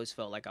 I've always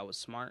felt like I was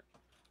smart.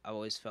 I've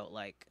always felt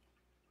like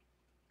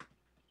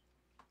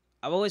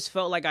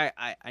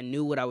I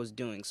knew what I was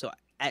doing. So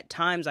at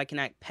times I can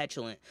act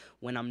petulant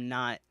when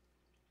I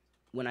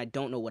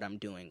don't know what I'm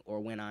doing,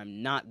 or when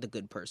I'm not the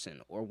good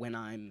person, or when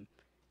I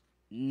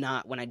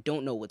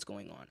don't know what's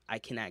going on. I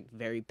can act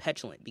very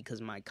petulant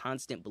because my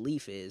constant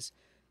belief is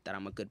that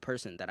I'm a good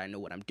person, that I know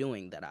what I'm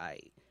doing, that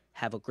I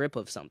have a grip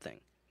of something.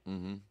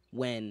 Mm-hmm.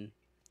 When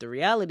the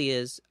reality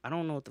is, I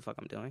don't know what the fuck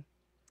I'm doing.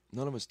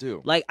 None of us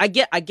do. Like, I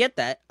get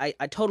that. I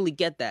totally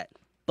get that.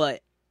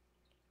 But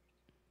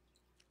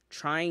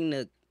trying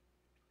to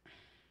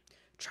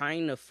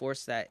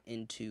force that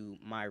into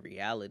my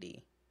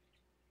reality,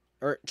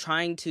 or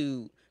trying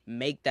to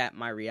make that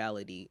my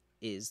reality,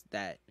 is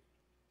that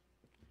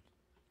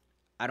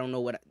I don't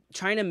know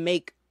trying to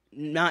make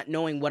not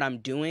knowing what I'm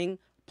doing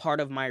part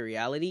of my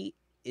reality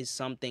is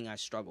something I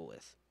struggle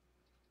with.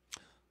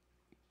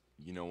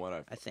 You know what?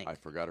 I think I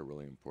forgot a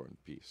really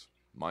important piece.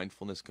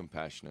 Mindfulness,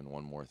 compassion, and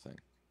one more thing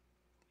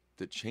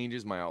that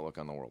changes my outlook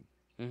on the world.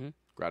 Mm-hmm.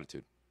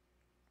 Gratitude.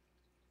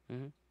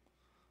 Mm-hmm.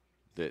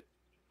 That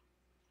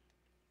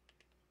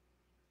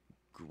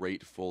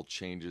grateful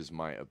changes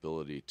my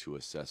ability to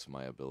assess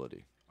my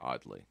ability,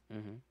 oddly.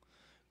 Mm-hmm.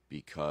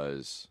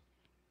 Because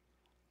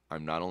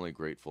I'm not only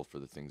grateful for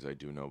the things I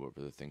do know, but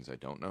for the things I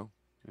don't know.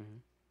 Mm-hmm.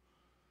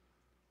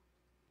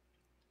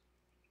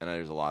 And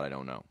there's a lot I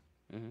don't know.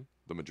 Mm-hmm.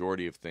 The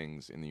majority of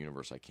things in the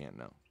universe I can't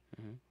know.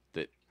 Mm-hmm.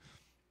 That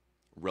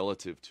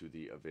relative to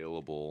the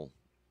available,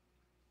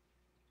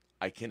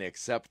 I can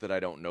accept that I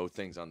don't know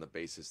things on the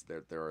basis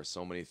that there are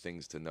so many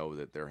things to know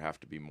that there have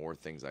to be more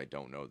things I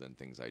don't know than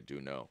things I do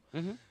know,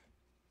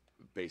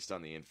 based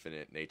on the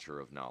infinite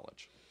nature of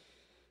knowledge.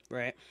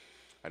 Right.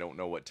 I don't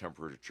know what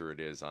temperature it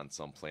is on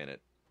some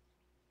planet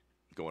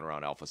going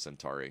around Alpha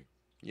Centauri,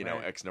 know,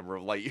 X number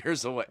of light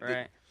years away.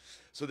 Right.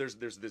 So there's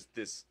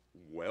this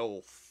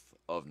wealth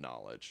of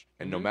knowledge,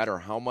 and no matter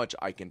how much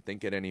I can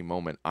think at any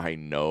moment I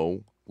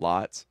know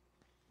lots,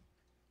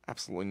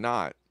 absolutely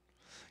not.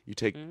 You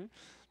take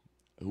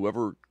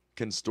whoever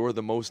can store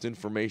the most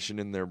information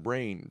in their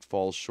brain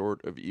falls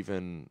short of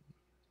even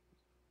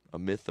a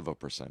myth of a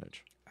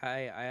percentage.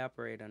 I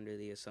operate under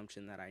the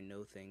assumption that I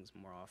know things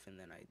more often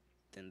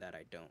than that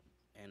I don't,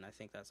 and I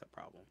think that's a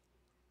problem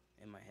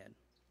in my head.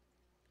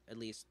 At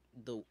least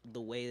the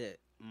way that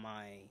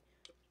my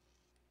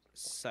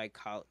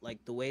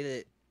the way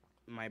that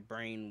my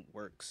brain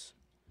works,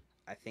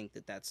 I think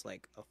that's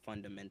like a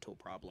fundamental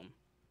problem,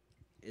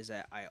 is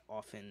that I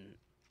often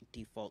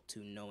default to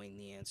knowing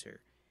the answer,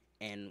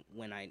 and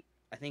when I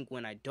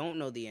don't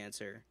know the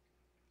answer,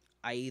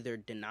 I either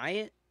deny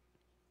it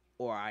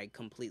or I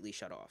completely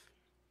shut off.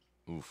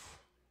 Oof.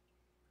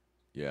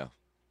 Yeah.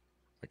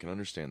 I can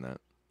understand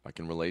that. I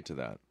can relate to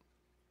that.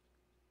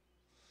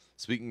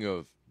 Speaking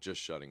of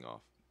just shutting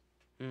off,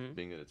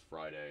 being that it's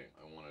Friday,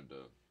 I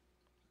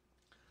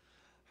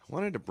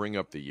wanted to bring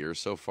up the year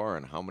so far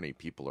and how many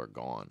people are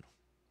gone.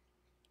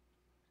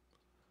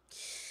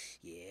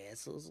 Yeah,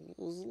 it's a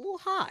little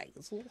high.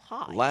 It's a little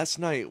high. Last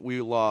night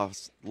we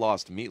lost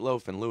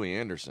Meatloaf and Louis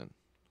Anderson.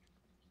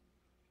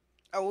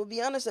 I will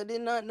be honest. I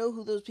did not know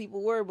who those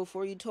people were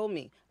before you told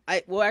me.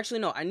 Actually,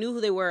 no. I knew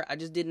who they were. I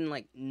just didn't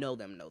like know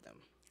them.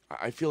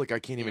 I feel like I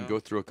can't even go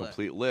through a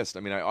complete list. I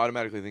mean, I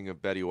automatically think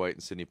of Betty White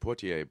and Sidney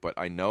Poitier, but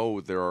I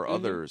know there are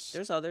others.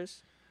 There's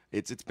others.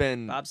 It's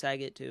been Bob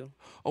Saget too.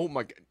 Oh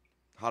my God!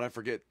 How'd I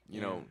forget?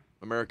 You know,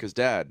 America's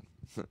Dad.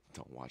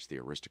 Don't watch The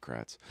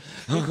Aristocrats.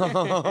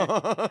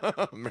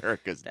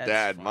 America's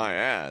Dad, funny. my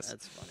ass.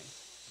 That's funny.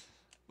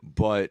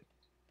 But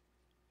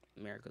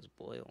America's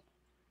Boyle.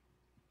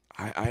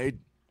 I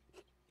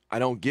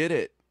don't get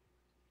it.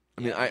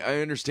 I mean,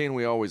 I understand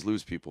we always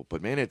lose people,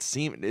 but man,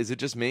 is it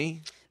just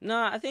me? No,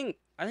 I think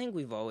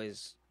we've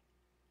always.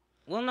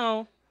 Well,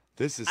 no.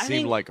 This has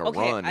seemed like a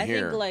run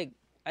here.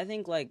 I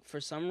think like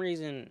for some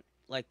reason,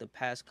 like the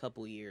past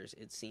couple years,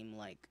 it seemed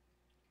like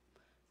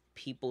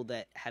people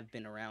that have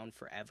been around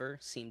forever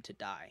seem to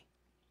die.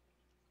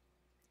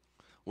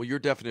 Well, your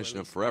definition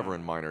of forever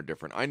and mine are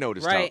different. I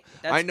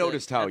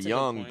noticed how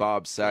young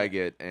Bob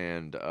Saget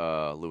and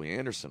Louis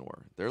Anderson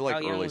were. They're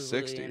like early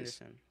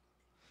 60s.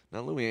 Now,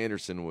 Louis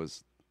Anderson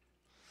was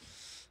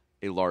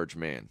a large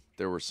man.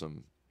 There were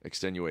some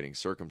extenuating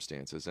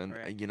circumstances, and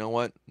you know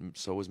what?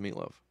 So was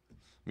Meatloaf.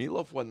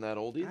 Meatloaf wasn't that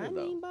old either,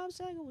 though. Bob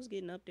Saget was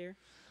getting up there.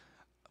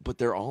 But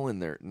they're all in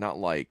there, not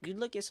like... You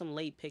look at some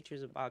late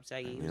pictures of Bob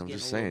Saget. I'm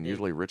just saying,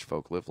 usually rich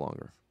folk live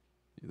longer.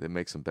 They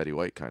make some Betty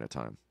White kind of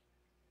time.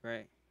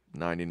 Right.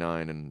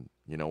 99 and,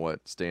 you know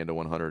what, staying to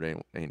 100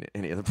 ain't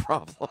any of the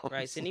problem.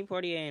 Right, Sidney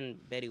Poitier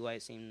and Betty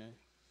White seem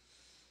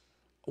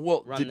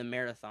to run the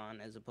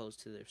marathon as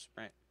opposed to their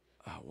sprint.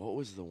 What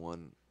was the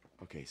one...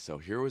 Okay, so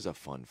here was a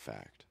fun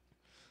fact.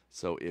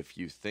 So if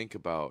you think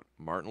about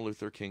Martin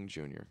Luther King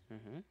Jr.,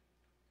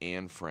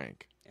 Anne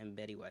Frank... And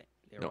Betty White.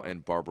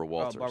 And Barbara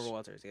Walters. Oh, Barbara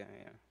Walters, yeah.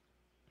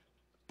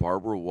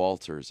 Barbara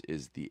Walters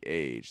is the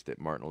age that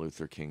Martin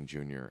Luther King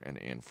Jr.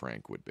 and Anne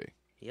Frank would be.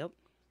 Yep.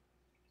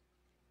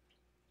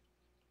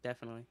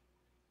 Definitely.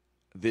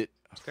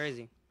 It's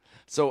crazy.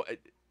 So,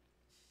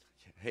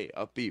 hey,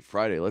 upbeat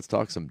Friday, let's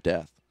talk some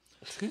death.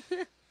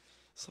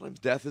 Sometimes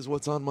death is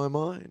what's on my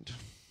mind.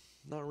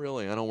 Not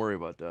really. I don't worry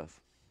about death.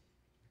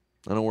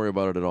 I don't worry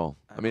about it at all.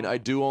 I mean, I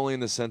do only in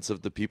the sense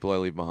of the people I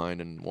leave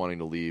behind and wanting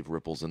to leave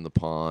ripples in the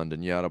pond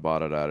and yada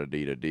bada da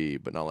dee da dee,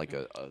 but not like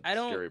a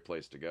scary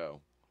place to go.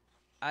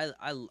 I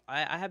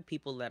have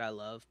people that I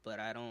love, but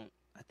I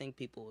think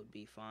people would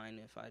be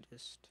fine if I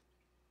just.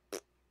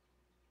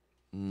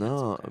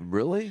 No,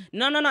 really?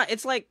 No.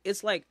 It's like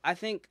I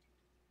think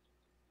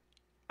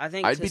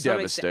I'd be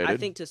devastated. I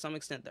think to some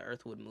extent the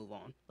Earth would move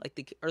on. Like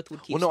the Earth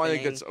would keep. Well, no,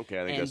 spinning, I think that's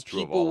okay. I think that's true.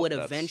 People would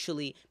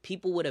eventually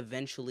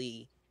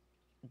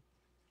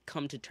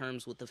come to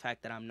terms with the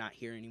fact that I'm not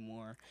here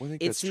anymore. Well, I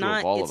think that's true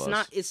of all of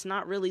us. It's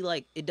not really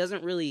like it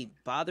doesn't really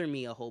bother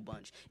me a whole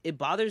bunch. It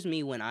bothers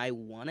me when I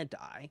want to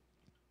die.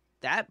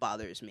 That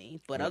bothers me.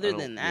 But other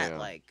than that,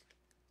 like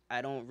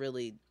I don't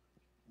really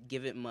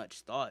give it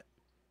much thought.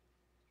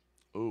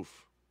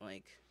 Oof.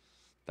 Like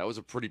that was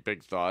a pretty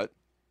big thought.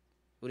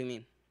 What do you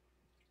mean?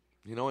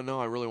 You know what? No,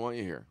 I really want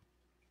you here.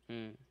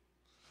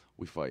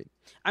 We fight.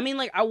 I mean,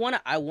 like I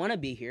wanna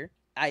be here.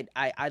 I'd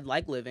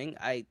like living.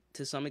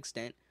 To some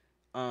extent.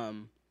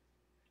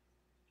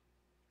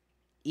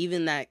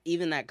 Even that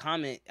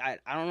comment, I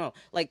don't know.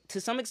 Like to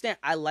some extent,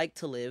 I like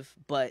to live,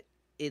 but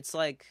it's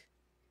like,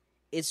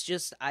 it's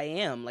just I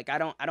am like I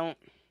don't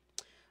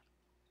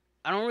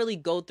really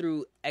go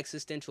through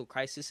existential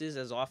crises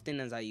as often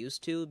as I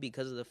used to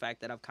because of the fact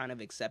that I've kind of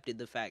accepted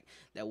the fact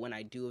that when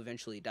I do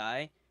eventually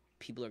die,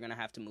 people are gonna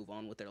have to move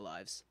on with their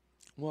lives.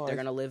 Well, they're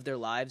gonna live their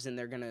lives and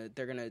they're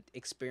gonna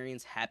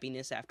experience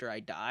happiness after I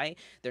die.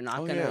 They're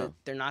not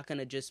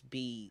gonna just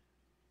be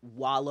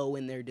wallow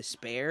in their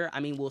despair. I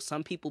mean, will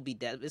some people be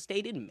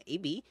devastated?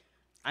 Maybe.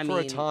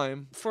 For a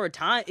time,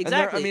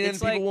 exactly. And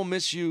people will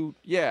miss you.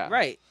 Yeah,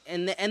 right.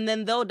 And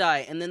then they'll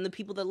die, and then the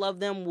people that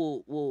love them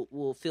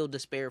will feel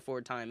despair for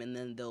a time, and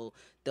then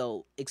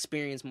they'll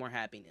experience more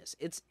happiness.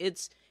 It's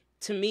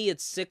to me,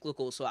 it's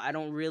cyclical. So I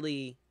don't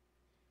really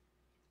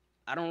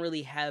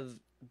have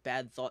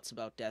bad thoughts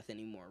about death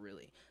anymore.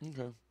 Really,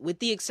 okay. With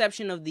the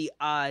exception of the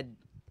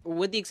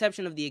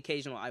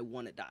occasional, I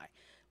want to die.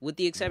 With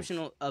the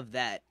exception of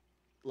that,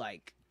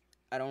 like,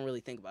 I don't really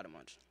think about it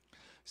much.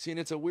 See, and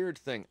it's a weird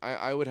thing.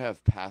 I would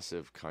have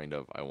passive kind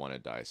of I want to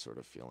die sort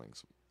of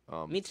feelings.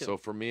 Me too. So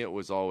for me, it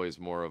was always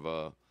more of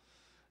a,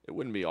 it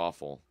wouldn't be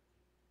awful.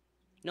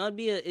 No,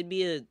 it'd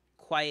be a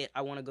quiet,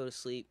 I want to go to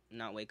sleep,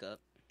 not wake up.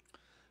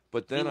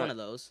 But then one of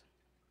those.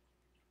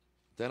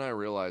 Then I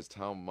realized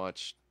how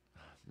much,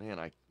 man,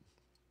 I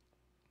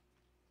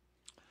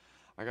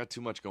got too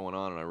much going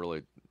on, and I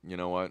really, you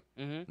know what?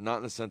 Mm-hmm. Not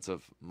in the sense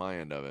of my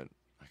end of it.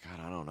 God,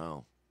 I don't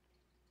know.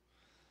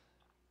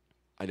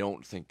 I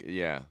don't think,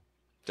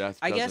 death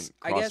doesn't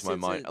cross my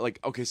mind. Like,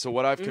 okay, so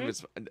what I've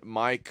convinced,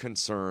 my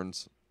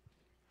concerns,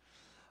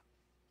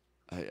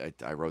 I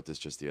wrote this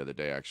just the other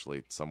day,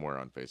 actually, somewhere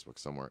on Facebook,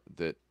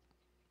 that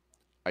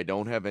I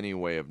don't have any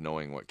way of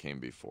knowing what came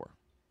before.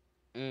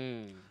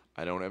 I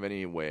don't have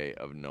any way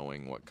of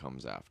knowing what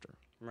comes after.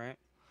 Right.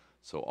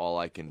 So all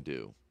I can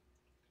do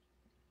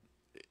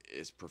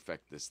is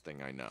perfect this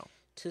thing I know.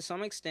 To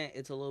some extent,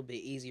 it's a little bit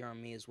easier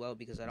on me as well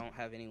because I don't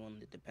have anyone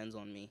that depends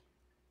on me,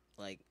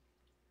 like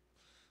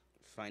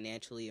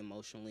financially,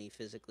 emotionally,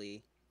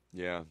 physically.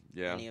 Yeah,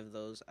 yeah. Any of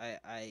those.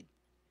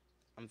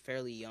 I'm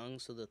fairly young,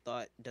 so the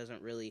thought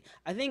doesn't really.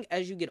 I think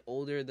as you get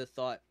older, the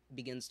thought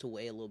begins to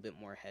weigh a little bit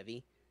more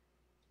heavy.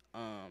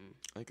 I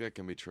think that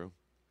can be true.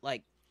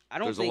 Like I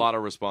don't. There's think, a lot of I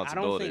don't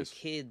responsibilities.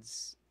 think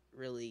kids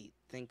really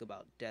think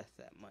about death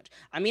that much.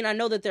 I mean, I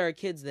know that there are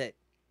kids that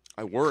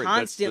I worry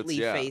constantly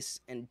that's, yeah. face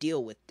and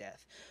deal with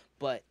death,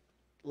 but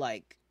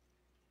like,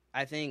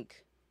 I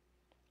think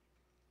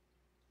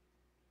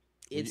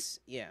it's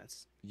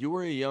You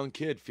were a young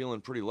kid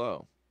feeling pretty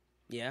low.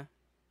 yeah.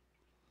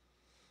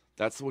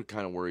 That's what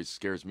kind of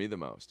scares me the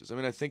most.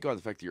 I think about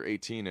the fact that you're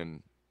 18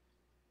 and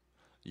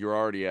you're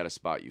already at a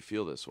spot you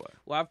feel this way.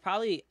 Well, I've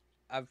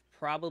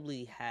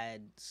probably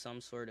had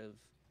some sort of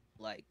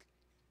like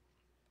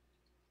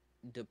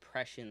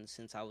depression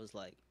since I was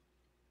like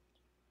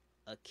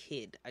a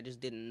kid. I just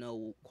didn't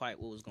know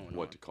quite what was going on.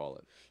 What to call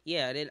it?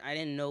 Yeah, I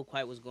didn't know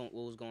quite what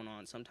was going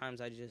on.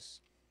 Sometimes I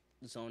just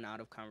zone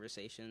out of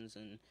conversations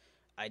and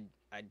I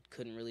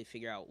couldn't really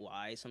figure out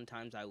why.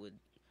 Sometimes I would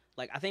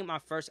I think my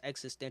first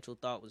existential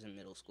thought was in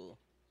middle school,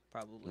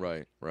 probably.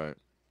 Right.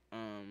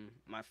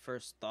 My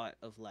first thought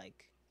of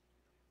like,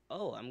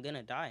 oh, I'm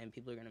gonna die and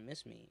people are gonna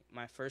miss me.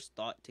 My first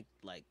thought to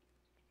like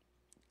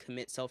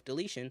commit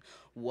self-deletion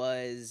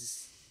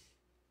was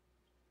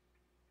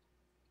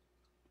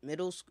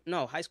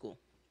high school.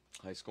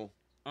 High school?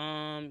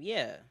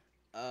 Yeah.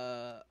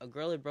 A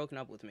girl had broken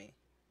up with me.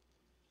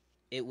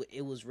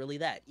 It was really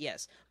that,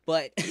 yes.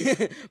 But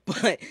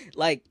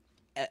like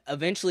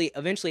eventually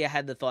I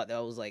had the thought that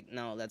I was like,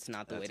 no, that's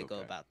not the way to go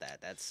about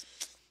that.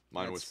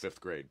 Mine was 5th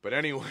grade. But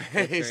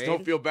anyways,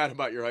 don't feel bad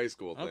about your high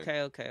school thing.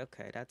 Okay.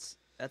 That's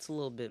a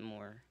little bit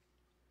more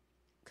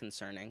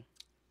concerning,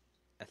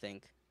 I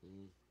think.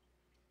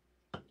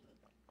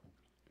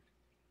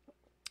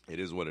 It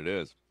is what it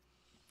is.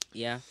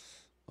 Yeah.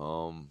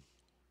 To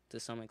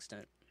some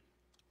extent.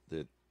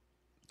 That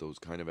those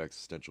kind of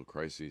existential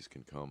crises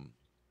can come.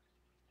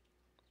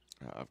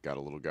 I've got a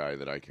little guy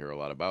that I care a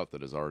lot about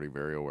that is already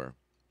very aware.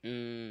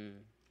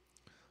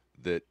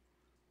 That,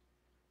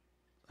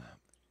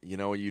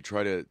 you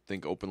try to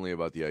think openly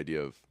about the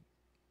idea of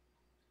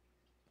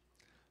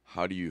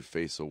how do you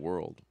face a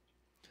world.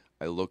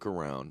 I look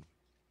around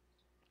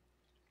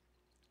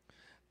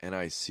and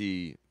I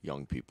see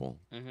young people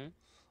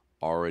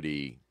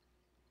already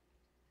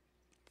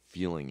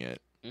feeling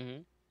it.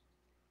 And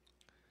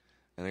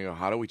I go,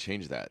 how do we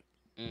change that?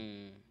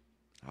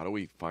 How do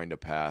we find a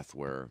path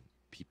where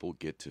people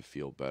get to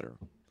feel better?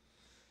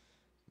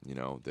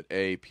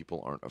 That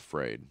people aren't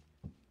afraid.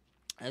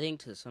 I think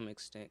to some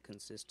extent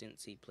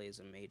consistency plays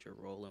a major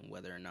role in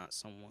whether or not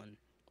someone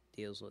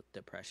deals with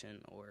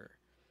depression or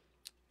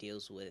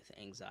deals with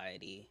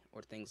anxiety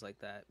or things like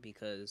that,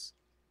 because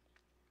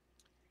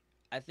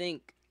I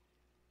think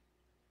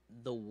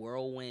the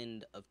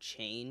whirlwind of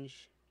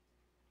change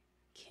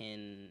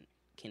can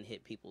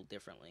hit people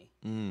differently.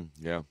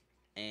 Yeah.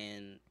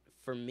 And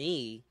for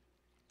me,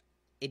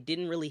 it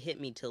didn't really hit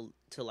me till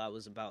I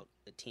was about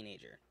a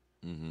teenager.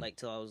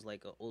 Till I was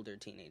like an older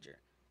teenager.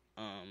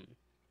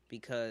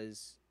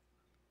 Because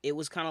it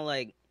was kind of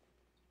like,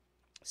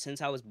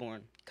 since I was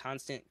born,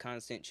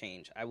 constant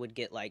change. I would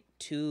get like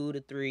 2 to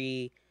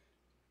 3,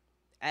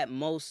 at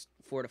most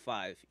 4 to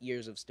 5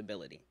 years of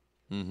stability.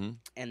 And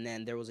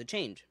then there was a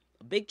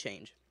big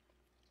change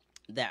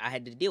that I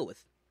had to deal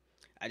with.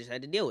 I just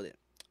had to deal with it.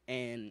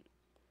 And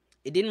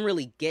it didn't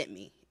really get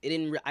me.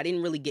 I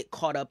didn't really get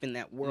caught up in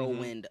that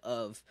whirlwind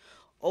of,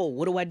 oh,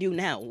 what do I do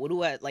now?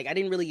 I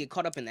didn't really get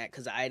caught up in that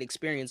because I had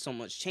experienced so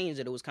much change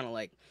that it was kind of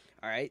like,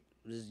 all right,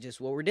 this is just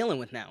what we're dealing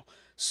with now.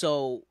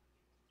 So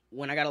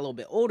when I got a little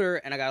bit older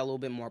and I got a little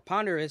bit more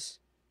ponderous,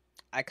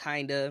 I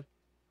kind of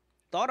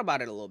thought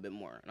about it a little bit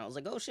more. And I was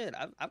like, oh shit,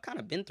 I've kind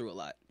of been through a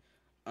lot.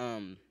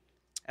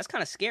 That's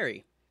kind of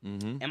scary.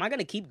 Am I going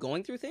to keep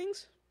going through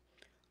things?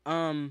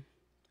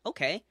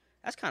 Okay,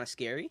 that's kind of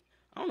scary.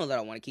 I don't know that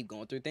I want to keep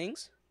going through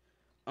things.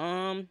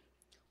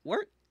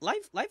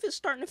 Life is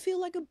starting to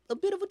feel like a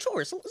bit of a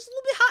chore. It's a little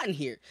bit hot in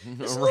here.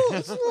 It's a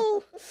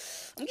little.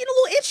 I'm getting a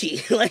little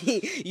itchy.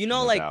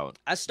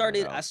 I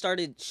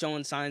started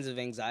showing signs of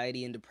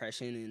anxiety and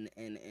depression,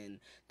 and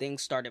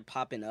things started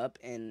popping up,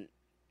 and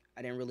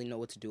I didn't really know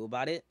what to do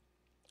about it.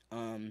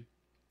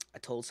 I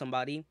told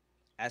somebody,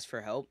 asked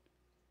for help,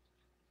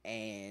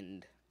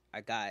 and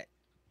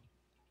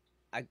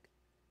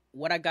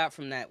what I got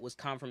from that was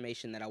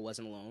confirmation that I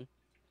wasn't alone.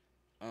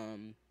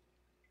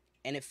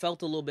 And it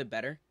felt a little bit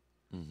better.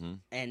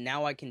 And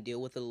now I can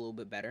deal with it a little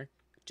bit better.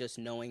 Just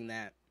knowing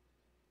that,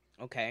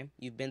 okay,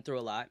 you've been through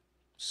a lot,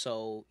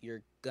 so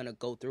you're going to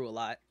go through a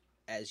lot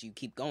as you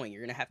keep going.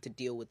 You're going to have to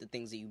deal with the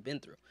things that you've been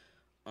through.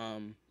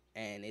 And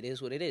it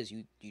is what it is.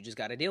 You just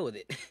got to deal with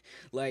it.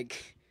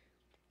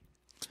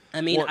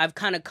 I've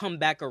kind of come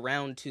back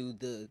around to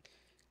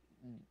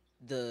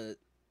the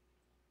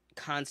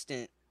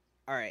constant,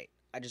 all right,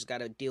 I just got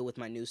to deal with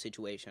my new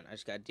situation.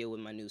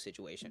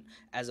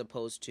 As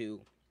opposed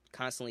to,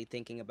 constantly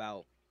thinking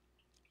about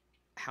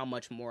how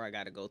much more I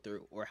got to go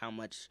through or how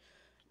much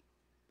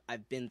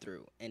I've been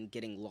through and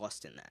getting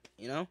lost in that,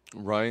 you know?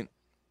 Right.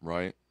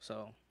 Right.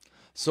 So,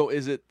 So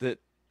is it that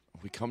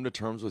we come to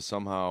terms with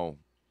somehow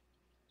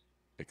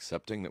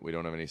accepting that we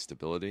don't have any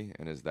stability?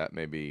 And is that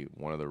maybe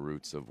one of the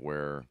roots of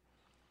where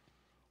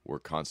we're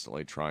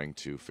constantly trying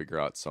to figure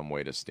out some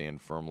way to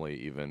stand firmly,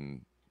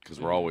 even because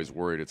we're always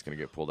worried it's going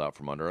to get pulled out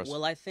from under us?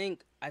 well, I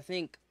think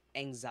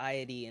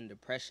anxiety and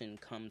depression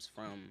comes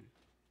from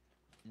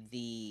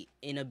the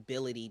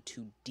inability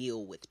to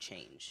deal with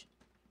change.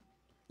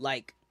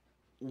 Like,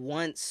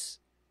 once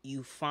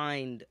you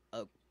find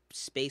a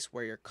space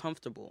where you're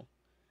comfortable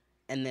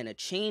and then a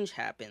change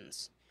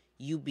happens,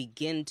 you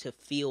begin to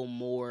feel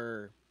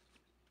more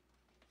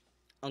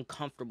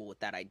uncomfortable with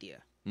that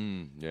idea.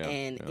 Yeah.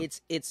 And yeah.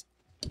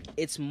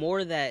 it's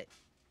more that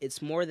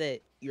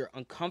you're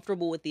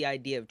uncomfortable with the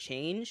idea of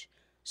change,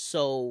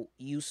 so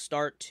you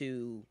start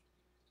to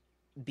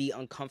be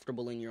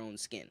uncomfortable in your own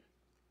skin.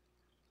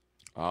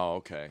 Oh,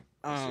 okay.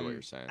 I see what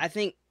you're saying. I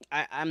think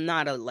I'm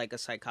not a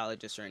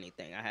psychologist or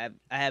anything. I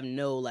have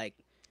no like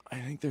I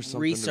think there's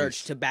something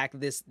research to back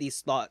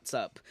these thoughts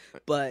up,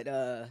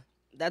 but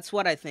that's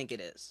what I think it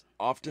is.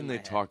 Often they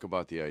talk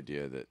about the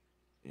idea that,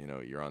 you know,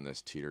 you're on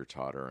this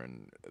teeter-totter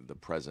and the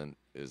present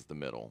is the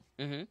middle,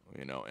 Mm-hmm.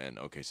 you know, and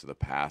okay, so the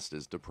past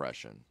is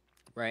depression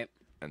Right.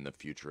 and the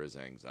future is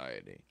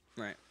anxiety.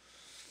 Right.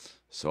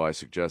 So I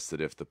suggest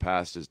that if the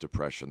past is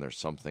depression, there's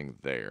something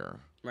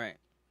there. Right.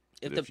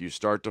 If you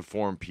start to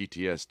form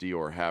PTSD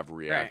or have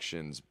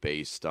reactions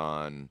based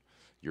on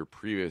your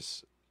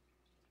previous,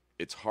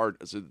 it's hard.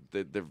 So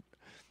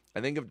I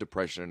think of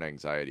depression and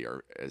anxiety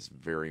are as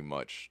very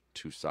much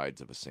two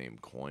sides of a same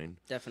coin.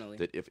 Definitely.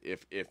 That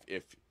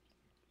if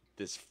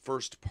this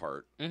first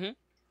part Mm-hmm.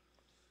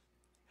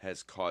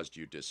 has caused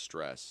you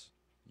distress,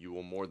 you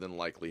will more than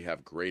likely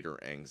have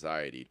greater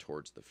anxiety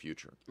towards the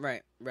future.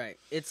 Right. Right.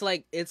 It's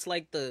like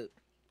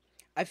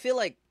I feel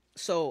like,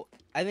 so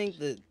I think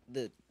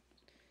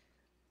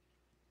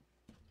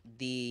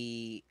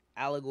the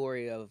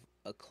allegory of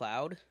a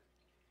cloud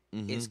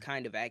is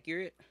kind of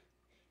accurate.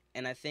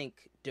 And I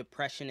think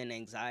depression and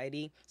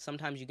anxiety,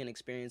 sometimes you can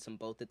experience them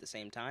both at the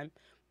same time,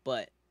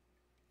 but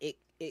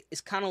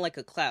it's kind of like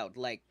a cloud.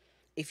 Like,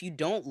 if you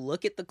don't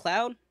look at the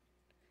cloud,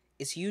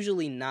 it's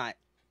usually not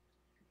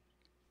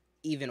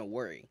even a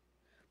worry.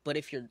 But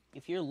if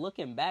you're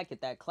looking back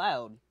at that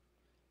cloud,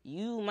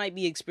 you might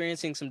be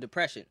experiencing some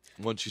depression.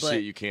 Once you see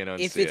it, you can't unsee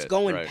it. If it's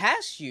going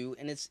past you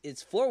and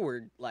it's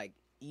forward, like,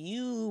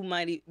 you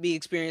might be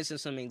experiencing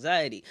some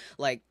anxiety.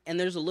 Like, and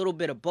there's a little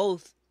bit of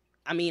both.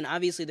 I mean,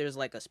 obviously there's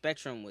like a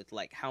spectrum with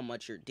like how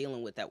much you're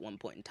dealing with at one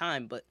point in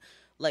time, but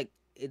like,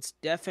 it's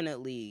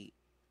definitely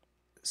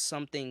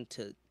something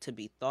to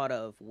be thought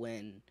of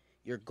when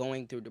you're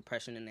going through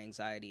depression and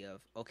anxiety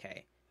of,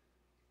 okay,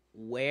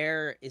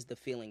 where is the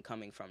feeling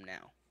coming from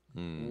now?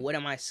 What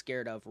am I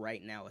scared of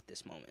right now at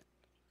this moment?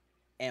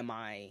 Am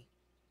I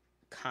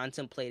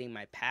contemplating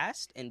my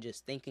past and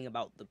just thinking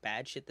about the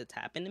bad shit that's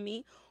happened to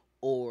me?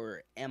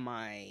 Or am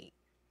I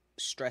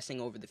stressing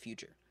over the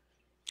future?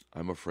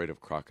 I'm afraid of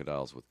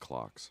crocodiles with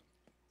clocks.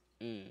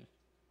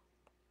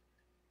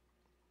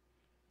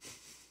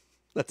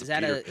 That's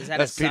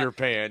Peter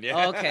Pan.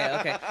 Yeah. Oh,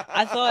 okay.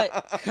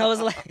 I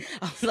was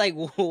like,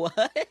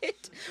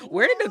 what?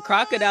 Where did the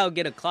crocodile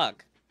get a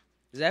clock?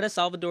 Is that a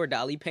Salvador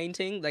Dali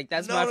painting? Like,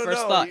 that's my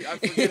first thought. I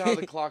forget how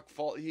the clock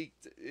fall.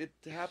 It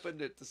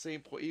happened at the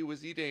same point. He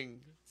was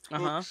eating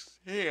Hook's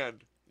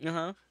hand.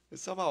 Uh-huh. And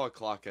somehow a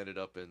clock ended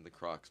up in the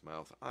croc's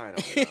mouth. I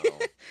don't know.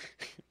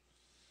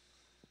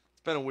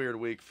 It's been a weird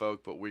week,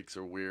 folk, but weeks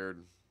are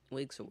weird.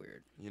 Weeks are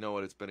weird. You know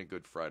what? It's been a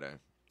good Friday.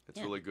 It's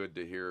really good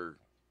to hear,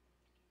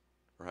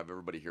 or have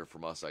everybody hear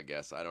from us, I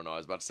guess. I don't know. I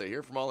was about to say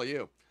hear from all of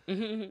you.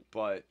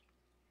 But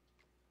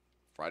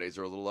Fridays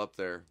are a little up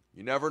there.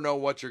 You never know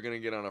what you're going to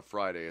get on a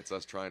Friday. It's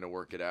us trying to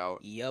work it out.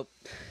 Yep.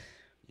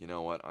 You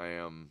know what? I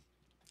am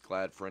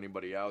glad for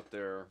anybody out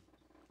there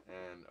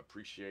and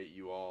appreciate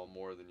you all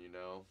more than you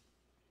know.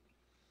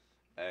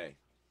 Hey,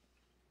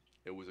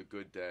 it was a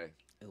good day.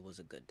 It was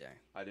a good day.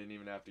 I didn't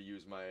even have to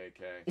use my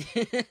AK.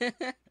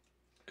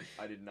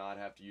 I did not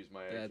have to use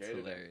my AK. That's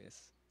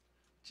hilarious.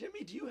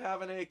 Jimmy, do you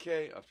have an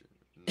AK?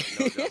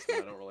 No, Justin,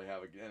 I don't really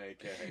have an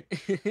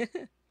AK.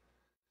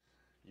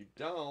 You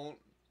don't?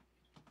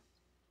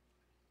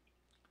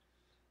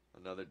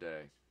 Another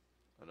day.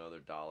 Another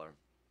dollar.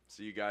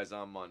 See you guys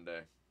on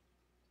Monday.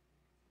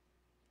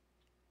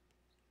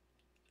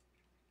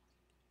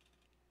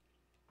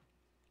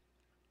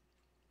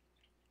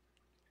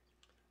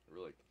 I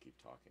really can keep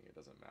talking. It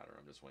doesn't matter.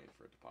 I'm just waiting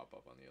for it to pop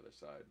up on the other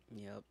side.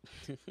 Yep.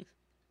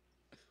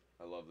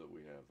 I love that we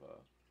have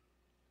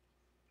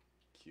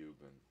Cube,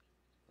 and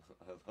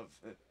I love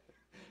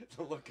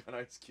the look on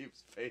Ice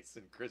Cube's face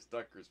and Chris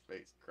Tucker's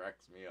face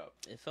cracks me up.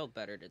 It felt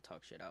better to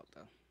talk shit out,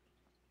 though.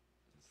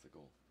 That's the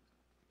goal.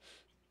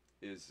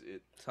 Is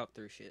it... Talk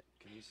through shit.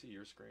 Can you see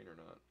your screen or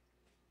not?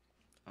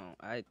 Oh,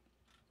 I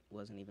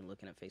wasn't even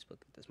looking at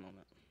Facebook at this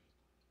moment.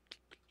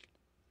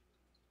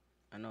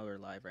 I know we're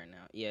live right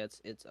now. Yeah,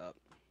 it's up.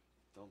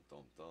 Dum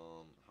dum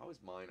dum. How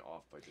is mine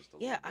off by just a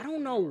Yeah, little bit I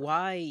don't from know yours?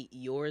 why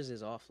yours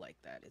is off like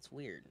that. It's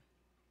weird.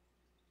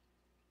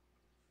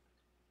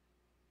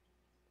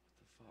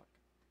 What the fuck?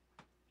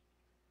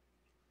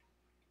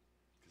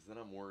 Because then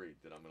I'm worried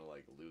that I'm gonna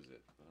like lose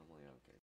it. But I'm like, okay.